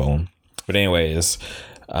ago. But anyways,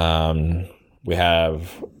 we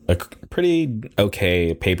have a pretty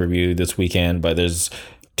okay pay-per-view this weekend, but there's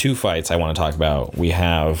two fights I want to talk about. We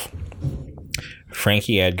have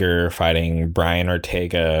Frankie Edgar fighting Brian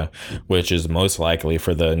Ortega, which is most likely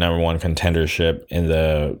for the number one contendership in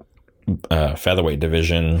the featherweight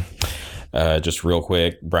division. Just real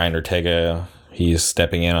quick, Brian Ortega, he's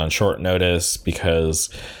stepping in on short notice because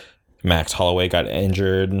Max Holloway got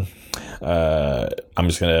injured. I'm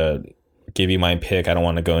just going to give you my pick. I don't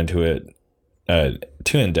want to go into it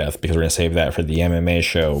too in depth because we're going to save that for the MMA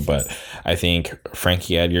show, but I think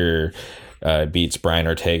Frankie Edgar beats Brian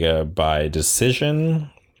Ortega by decision.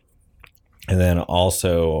 And then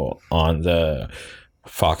also on the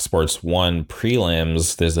Fox Sports 1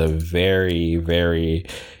 prelims, there's a very, very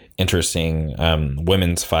interesting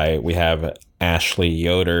women's fight. We have Ashley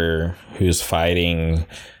Yoder, who's fighting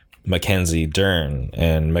Mackenzie Dern.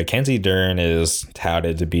 And Mackenzie Dern is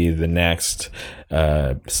touted to be the next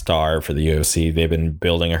star for the UFC. They've been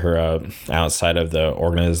building her up outside of the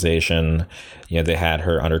organization. They had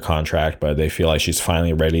her under contract, but they feel like she's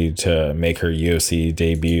finally ready to make her UFC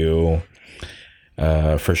debut.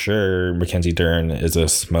 For sure, Mackenzie Dern is a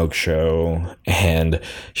smoke show, and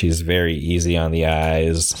she's very easy on the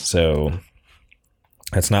eyes. So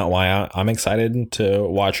that's not why I'm excited to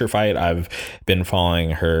watch her fight. I've been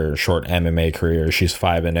following her short MMA career. She's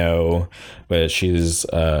 5-0, but she's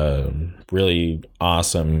a really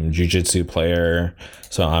awesome jiu-jitsu player.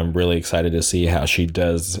 So I'm really excited to see how she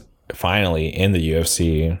does finally in the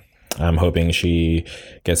UFC. I'm hoping she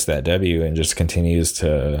gets that W and just continues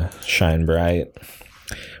to shine bright.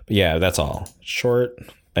 But yeah, that's all. Short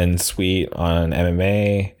and sweet on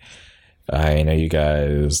MMA. I know you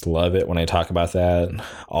guys love it when I talk about that.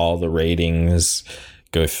 All the ratings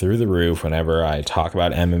go through the roof whenever I talk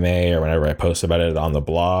about MMA or whenever I post about it on the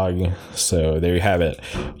blog. So there you have it.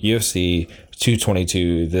 UFC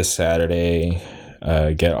 222 this Saturday.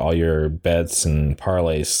 Get all your bets and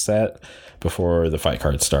parlays set before the fight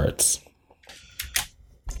card starts.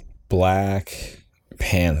 Black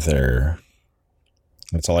Panther.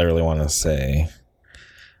 That's all I really want to say.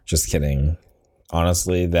 Just kidding.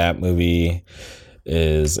 Honestly, that movie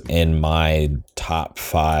is in my top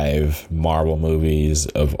 5 Marvel movies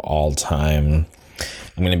of all time.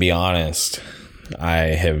 I'm going to be honest. I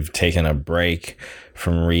have taken a break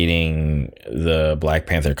from reading the Black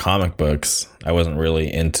Panther comic books. I wasn't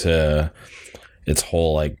really into its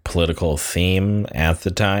whole like political theme at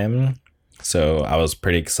the time. So I was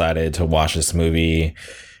pretty excited to watch this movie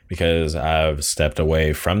because I've stepped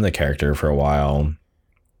away from the character for a while.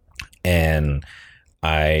 And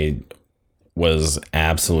I was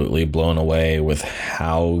absolutely blown away with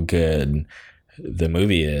how good the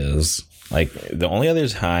movie is. Like, the only other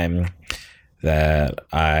time that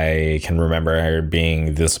I can remember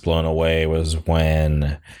being this blown away was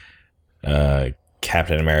when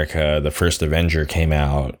Captain America, the first Avenger, came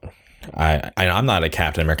out. I'm not a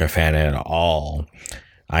Captain America fan at all.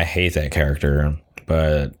 I hate that character,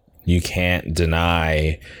 but you can't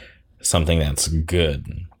deny something that's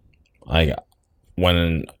good. Like,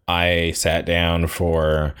 when I sat down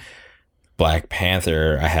for Black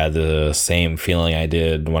Panther, I had the same feeling I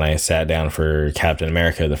did when I sat down for Captain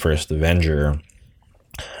America, the first Avenger.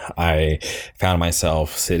 I found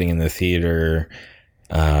myself sitting in the theater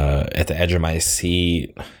at the edge of my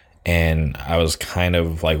seat, and I was kind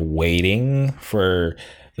of like waiting for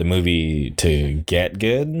the movie to get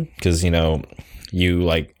good because, you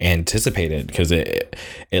like anticipate it because it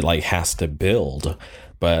like has to build.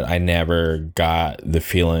 But I never got the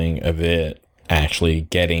feeling of it actually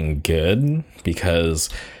getting good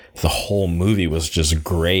because the whole movie was just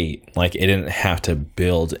great. Like, it didn't have to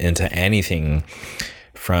build into anything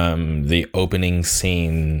from the opening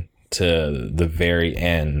scene to the very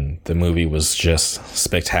end. The movie was just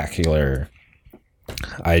spectacular.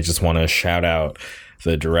 I just want to shout out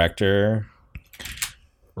the director,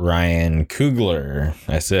 Ryan Coogler.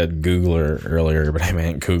 I said Googler earlier, but I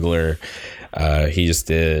meant Coogler. He just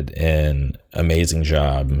did an amazing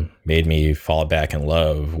job, made me fall back in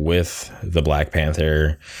love with the Black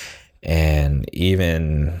Panther, and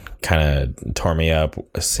even kind of tore me up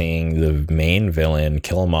seeing the main villain,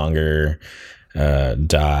 Killmonger,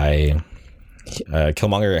 die.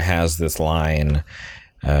 Killmonger has this line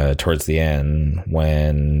towards the end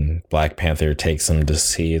when Black Panther takes him to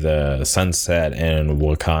see the sunset in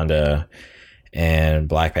Wakanda, and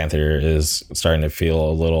Black Panther is starting to feel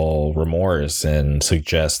a little remorse and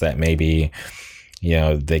suggests that maybe,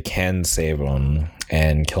 they can save him.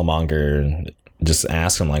 And Killmonger just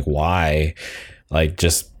asks him, like, why? Like,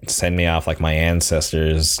 just send me off like my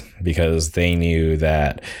ancestors, because they knew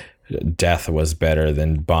that death was better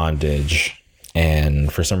than bondage.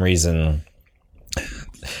 And for some reason,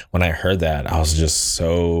 when I heard that, I was just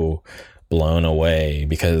so blown away,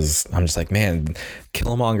 because I'm just like, man,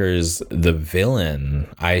 Killmonger's the villain.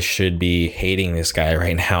 I should be hating this guy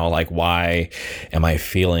right now. Like, why am I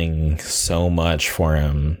feeling so much for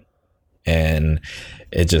him? And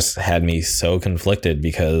it just had me so conflicted,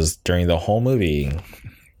 because during the whole movie,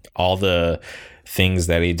 all the things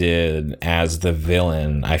that he did as the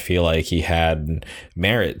villain, I feel like he had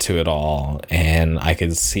merit to it all. And I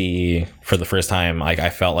could see, for the first time, like, I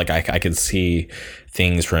felt like I could see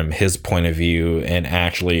things from his point of view and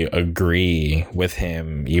actually agree with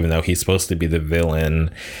him, even though he's supposed to be the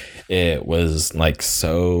villain. It was like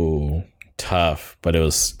so tough, but it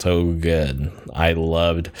was so good. I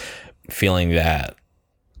loved feeling that,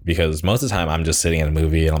 because most of the time I'm just sitting in a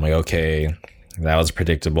movie and I'm like, okay, that was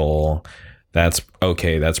predictable. that's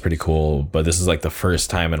okay. That's pretty cool. But this is like the first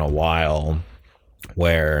time in a while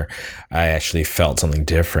where I actually felt something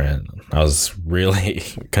different. I was really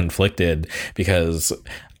conflicted because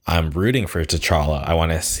I'm rooting for T'Challa. I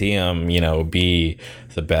want to see him, be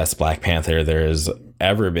the best Black Panther there's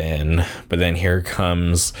ever been. But then here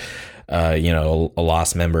comes, a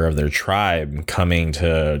lost member of their tribe coming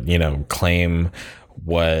to, claim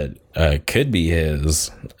what could be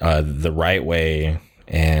his the right way.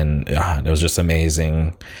 And it was just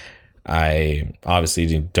amazing. I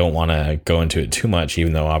obviously don't want to go into it too much,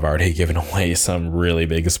 even though I've already given away some really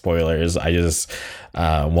big spoilers. I just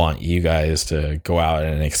want you guys to go out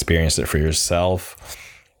and experience it for yourself.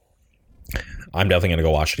 I'm definitely going to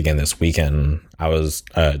go watch it again this weekend. I was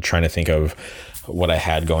trying to think of what I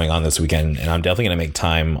had going on this weekend, and I'm definitely going to make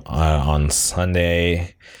time on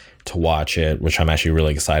Sunday to watch it, which I'm actually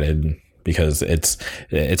really excited, because it's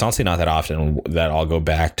honestly not that often that I'll go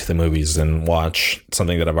back to the movies and watch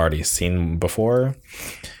something that I've already seen before.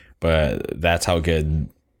 But that's how good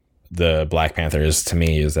the Black Panther is to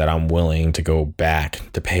me, is that I'm willing to go back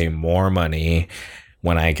to pay more money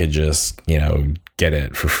when I could just, get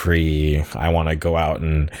it for free. I want to go out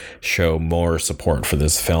and show more support for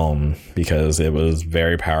this film because it was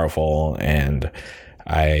very powerful, and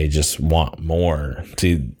I just want more.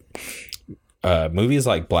 Movies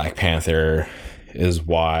like Black Panther is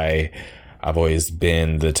why I've always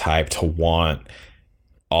been the type to want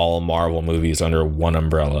all Marvel movies under one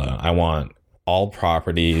umbrella. I want all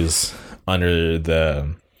properties under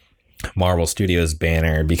the Marvel Studios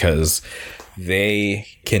banner because they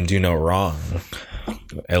can do no wrong.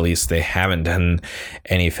 At least they haven't done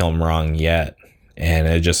any film wrong yet. And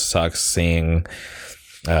it just sucks seeing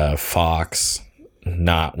Fox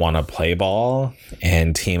not want to play ball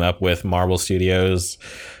and team up with Marvel Studios.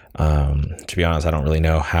 To be honest, I don't really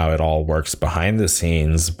know how it all works behind the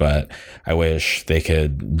scenes, but I wish they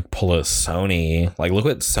could pull a Sony. Like, look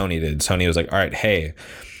what Sony did. Sony was like, all right, hey,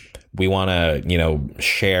 we want to,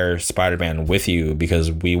 share Spider-Man with you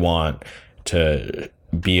because we want to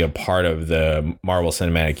be a part of the Marvel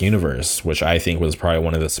Cinematic Universe, which I think was probably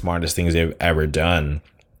one of the smartest things they've ever done.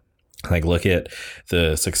 Like, look at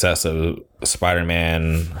the success of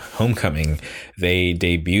Spider-Man Homecoming. They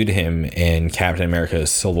debuted him in Captain America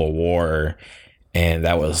Civil War, and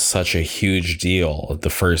that was such a huge deal. The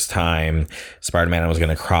first time Spider-Man was going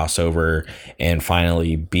to cross over and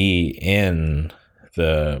finally be in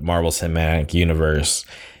the Marvel Cinematic Universe.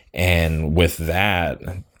 And with that,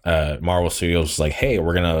 Marvel Studios was like, hey,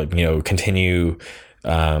 we're going to, continue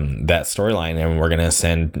that storyline, and we're going to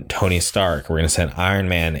send Tony Stark, we're going to send Iron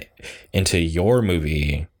Man into your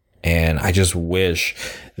movie. And I just wish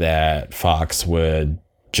that Fox would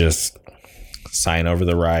just sign over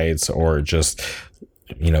the rights or just,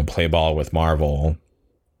 play ball with Marvel.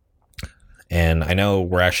 And I know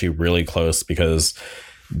we're actually really close because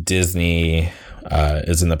Disney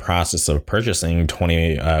is in the process of purchasing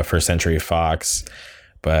 21st Century Fox,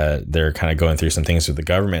 but they're kind of going through some things with the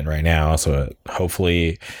government right now. So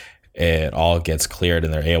hopefully it all gets cleared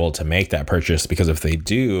and they're able to make that purchase, because if they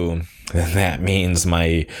do, then that means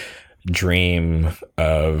my dream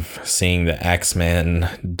of seeing the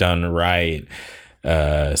X-Men done right,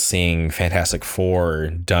 seeing Fantastic Four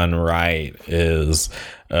done right is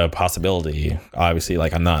a possibility. Obviously,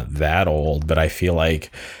 like, I'm not that old, but I feel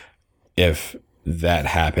like if that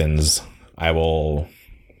happens, I will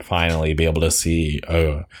finally be able to see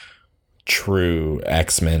a true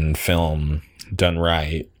X-Men film done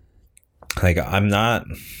right. Like, I'm not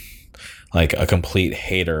like a complete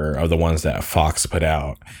hater of the ones that Fox put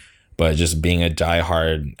out, but just being a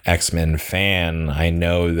diehard X-Men fan, I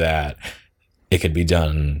know that it could be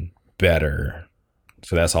done better.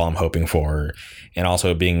 So that's all I'm hoping for. And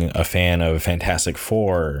also being a fan of Fantastic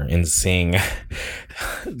Four and seeing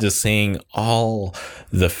all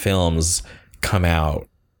the films come out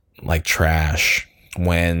like trash,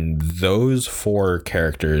 when those four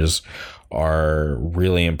characters are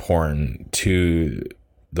really important to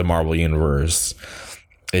the Marvel Universe,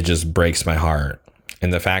 it just breaks my heart.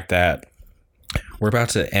 And the fact that we're about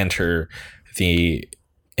to enter the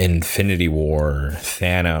Infinity War,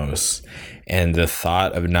 Thanos, and the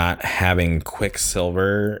thought of not having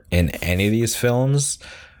Quicksilver in any of these films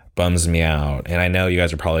bums me out. And I know you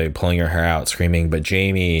guys are probably pulling your hair out screaming, but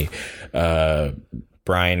Jamie,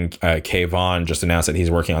 Brian K. Vaughan just announced that he's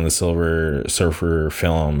working on the Silver Surfer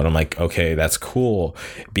film. And I'm like, okay, that's cool.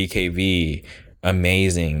 BKV,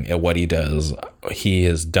 amazing at what he does. He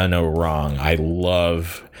has done no wrong. I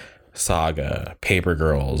love Saga, Paper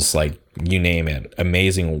Girls, like, you name it.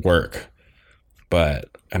 Amazing work. But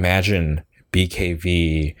imagine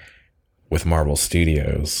BKV with Marvel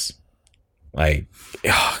Studios. Like,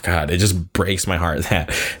 oh God, it just breaks my heart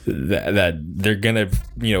that they're gonna,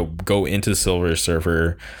 go into Silver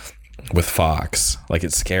Surfer with Fox. Like,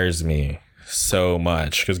 it scares me so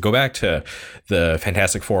much, because go back to the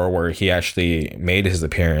Fantastic Four where he actually made his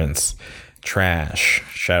appearance. Trash.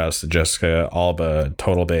 Shout outs to Jessica Alba,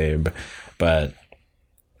 total babe. But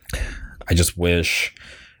I just wish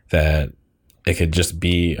that it could just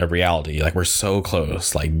be a reality. Like, we're so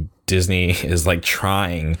close. Like, Disney is like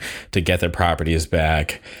trying to get their properties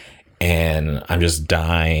back, and I'm just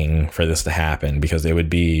dying for this to happen, because it would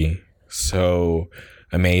be so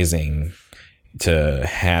amazing to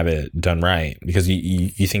have it done right. Because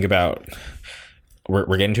you think about,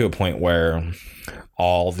 we're getting to a point where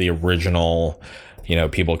all the original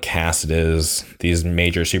people casted as these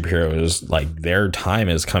major superheroes, like, their time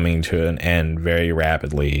is coming to an end very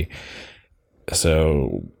rapidly.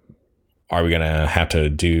 So are we gonna have to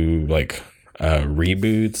do like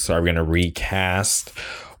reboots? Are we gonna recast,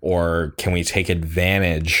 or can we take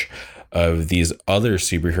advantage of these other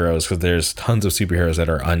superheroes? Because there's tons of superheroes that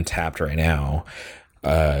are untapped right now.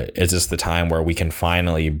 It's just the time where we can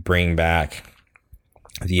finally bring back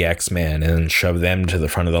the X-Men and shove them to the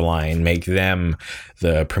front of the line, make them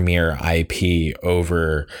the premier IP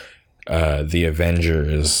over the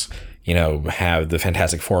Avengers. Have the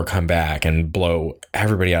Fantastic Four come back and blow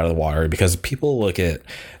everybody out of the water, because people look at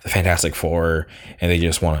the Fantastic Four and they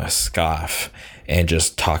just want to scoff and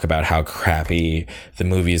just talk about how crappy the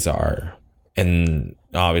movies are. And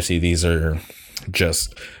obviously these are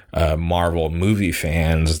just Marvel movie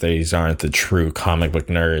fans. These aren't the true comic book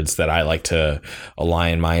nerds that I like to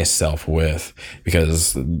align myself with,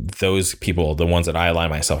 because those people, the ones that I align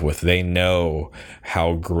myself with, they know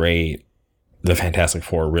how great the Fantastic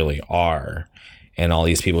Four really are. And all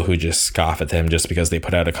these people who just scoff at them just because they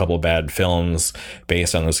put out a couple bad films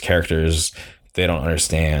based on those characters, they don't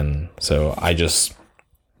understand. So I just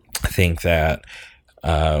think that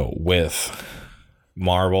with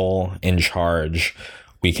Marvel in charge,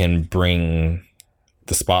 we can bring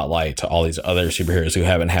the spotlight to all these other superheroes who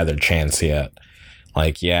haven't had their chance yet.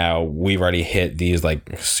 Like, yeah, we've already hit these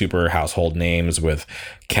like super household names with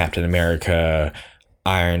Captain America,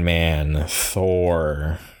 Iron Man,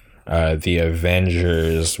 Thor, the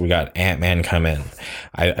Avengers. We got Ant-Man coming.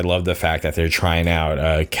 I love the fact that they're trying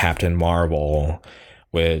out Captain Marvel,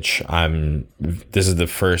 which this is the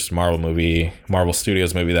first Marvel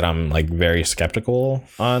Studios movie that I'm like very skeptical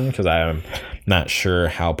on, because I'm not sure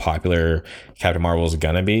how popular Captain Marvel is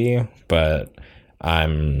gonna be, but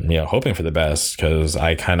I'm hoping for the best, because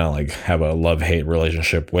I kind of like have a love-hate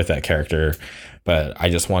relationship with that character. But I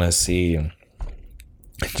just want to see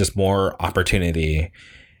just more opportunity,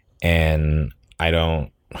 and I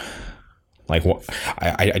don't like what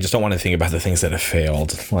I just don't want to think about the things that have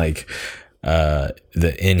failed, like the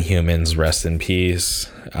Inhumans, rest in peace.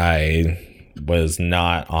 I was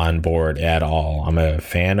not on board at all. I'm a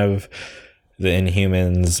fan of the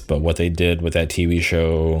Inhumans, but what they did with that TV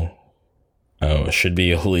show should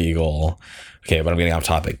be illegal. Okay, but I'm getting off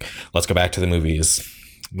topic. Let's go back to the movies.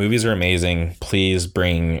 Movies are amazing. Please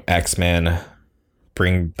bring X-Men,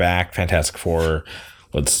 bring back Fantastic Four.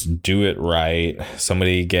 Let's do it right.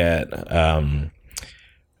 Somebody get oh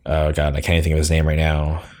God, I can't even think of his name right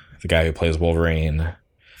now. The guy who plays Wolverine.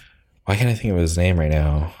 Why can't I think of his name right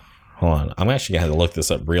now? Hold on. I'm actually gonna have to look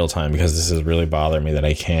this up real time, because this is really bothering me that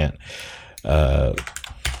I can't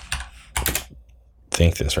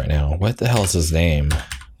think this right now. What the hell is his name?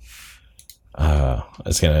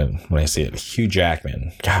 It's gonna, when I see it, Hugh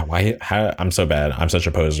Jackman. God, I'm so bad. I'm such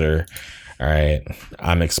a poser. All right,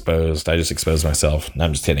 I'm exposed. I just exposed myself. No,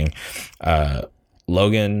 I'm just kidding.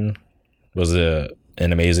 Logan was an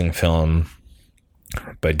amazing film,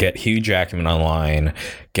 but get Hugh Jackman online,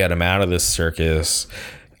 get him out of this circus.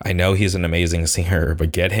 I know he's an amazing singer,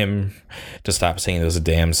 but get him to stop singing those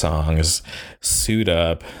damn songs. Suit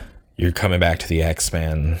up. You're coming back to the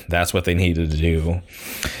X-Men. That's what they needed to do.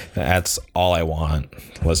 That's all I want.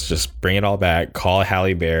 Let's just bring it all back. Call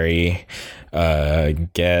Halle Berry.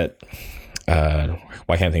 Get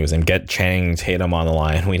why can't I think of his name? Get Channing Tatum on the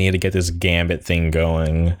line. We need to get this Gambit thing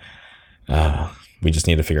going. We just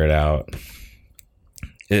need to figure it out.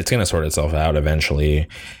 It's going to sort itself out eventually.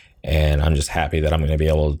 And I'm just happy that I'm going to be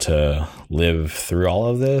able to live through all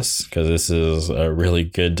of this, because this is a really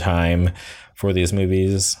good time for these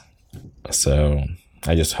movies. So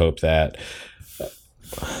I just hope that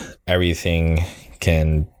everything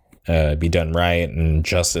can be done right, and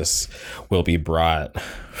justice will be brought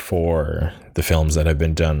for the films that have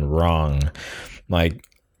been done wrong. Like,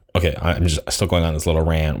 okay, I'm just still going on this little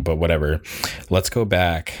rant, but whatever. Let's go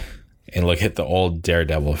back and look at the old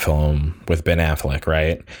Daredevil film with Ben Affleck,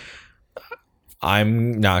 right?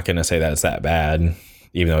 I'm not going to say that it's that bad,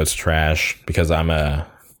 even though it's trash, because I'm a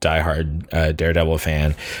diehard Daredevil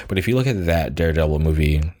fan. But if you look at that Daredevil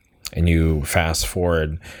movie and you fast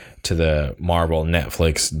forward to the Marvel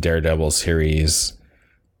Netflix Daredevil series,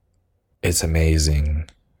 it's amazing.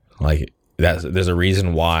 Like, there's a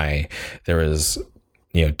reason why there was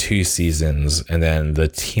 2 seasons and then the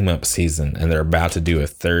team up season, and they're about to do a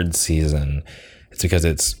 3rd season. It's because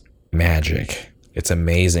it's magic. It's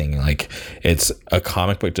amazing. Like, it's a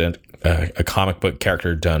comic book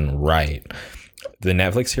character done right. The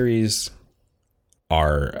Netflix series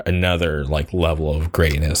are another like level of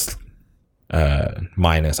greatness,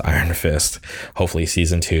 minus Iron Fist. Hopefully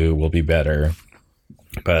season 2 will be better,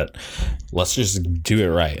 but let's just do it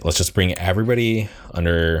right. Let's just bring everybody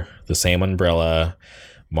under the same umbrella,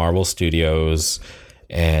 Marvel Studios,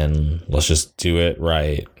 and let's just do it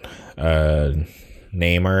right.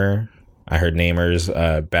 Namor, I heard Namor's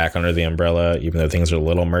back under the umbrella, even though things are a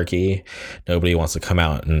little murky. Nobody wants to come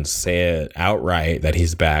out and say it outright that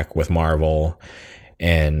he's back with Marvel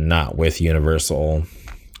and not with Universal.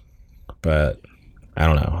 But I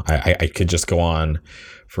don't know. I could just go on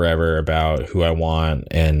forever about who I want,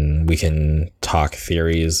 and we can talk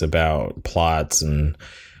theories about plots and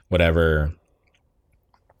whatever.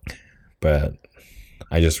 But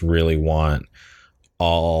I just really want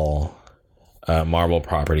all Marvel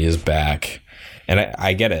properties back. And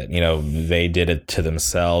I get it. They did it to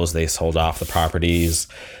themselves. They sold off the properties,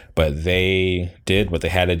 but they did what they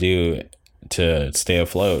had to do to stay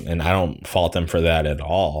afloat. And I don't fault them for that at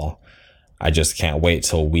all. I just can't wait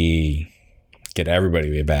till we get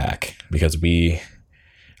everybody back, because I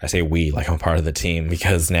say we like I'm part of the team,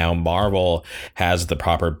 because now Marvel has the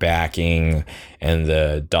proper backing and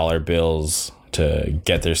the dollar bills to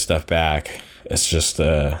get their stuff back. It's just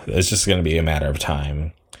going to be a matter of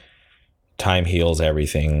time. Time heals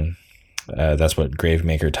everything. That's what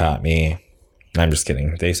Gravemaker taught me. I'm just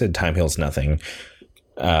kidding. They said time heals nothing.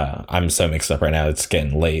 I'm so mixed up right now. It's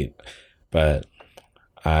getting late, but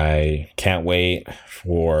I can't wait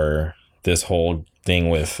for this whole thing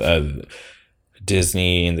with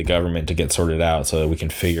Disney and the government to get sorted out, so that we can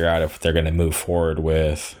figure out if they're going to move forward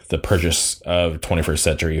with the purchase of 21st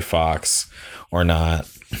Century Fox or not.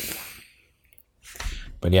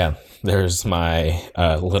 But yeah, there's my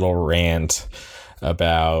little rant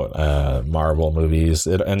about Marvel movies.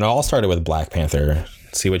 And it all started with Black Panther.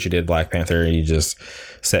 See what you did, Black Panther. You just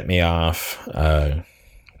set me off.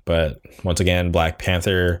 But once again, Black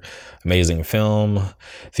Panther, amazing film.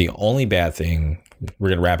 The only bad thing, we're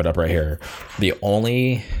going to wrap it up right here. The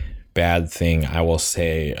only bad thing I will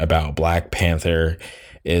say about Black Panther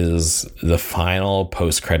is the final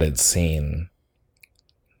post-credit scene.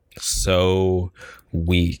 So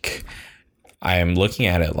weak. I am looking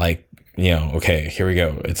at it like, okay, here we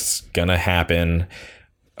go. It's gonna happen.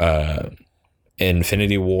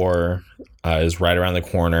 Infinity War is right around the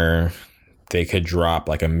corner. They could drop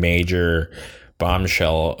like a major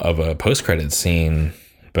bombshell of a post-credit scene,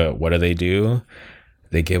 but what do?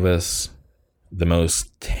 They give us the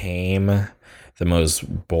most tame, the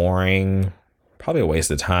most boring, probably a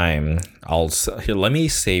waste of time. Let me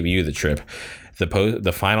save you the trip.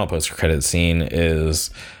 The final post-credit scene is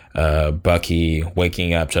Bucky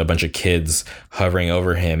waking up to a bunch of kids hovering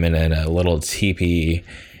over him in a little teepee,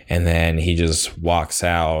 and then he just walks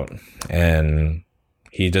out, and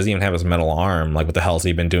he doesn't even have his metal arm. Like, what the hell has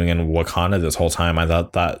he been doing in Wakanda this whole time? I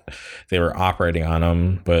thought they were operating on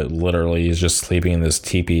him, but literally he's just sleeping in this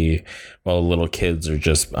teepee while the little kids are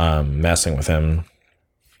just messing with him.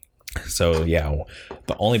 So yeah,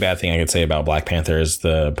 the only bad thing I could say about Black Panther is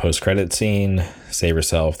the post-credit scene. Save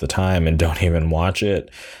yourself the time and don't even watch it.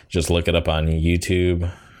 Just look it up on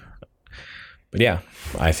YouTube. But yeah,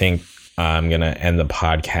 I think I'm going to end the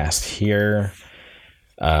podcast here.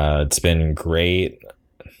 It's been great.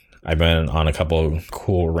 I've been on a couple of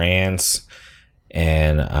cool rants,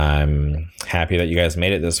 and I'm happy that you guys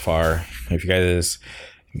made it this far. If you guys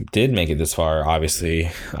did make it this far,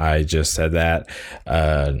 obviously, I just said that.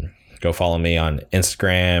 Go follow me on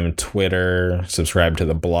Instagram, Twitter, subscribe to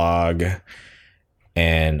the blog,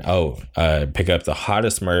 and pick up the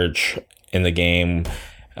hottest merch in the game.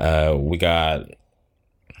 We got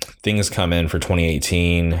things coming for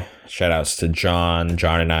 2018. Shout outs to John.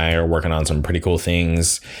 John and I are working on some pretty cool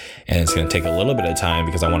things, and it's going to take a little bit of time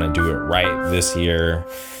because I want to do it right this year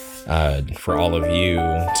for all of you.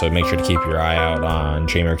 So make sure to keep your eye out on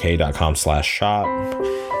jamerk.com/shop.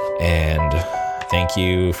 And thank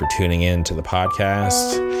you for tuning in to the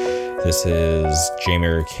podcast. This is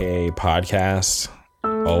Jamer K Podcast,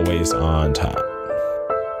 always on top.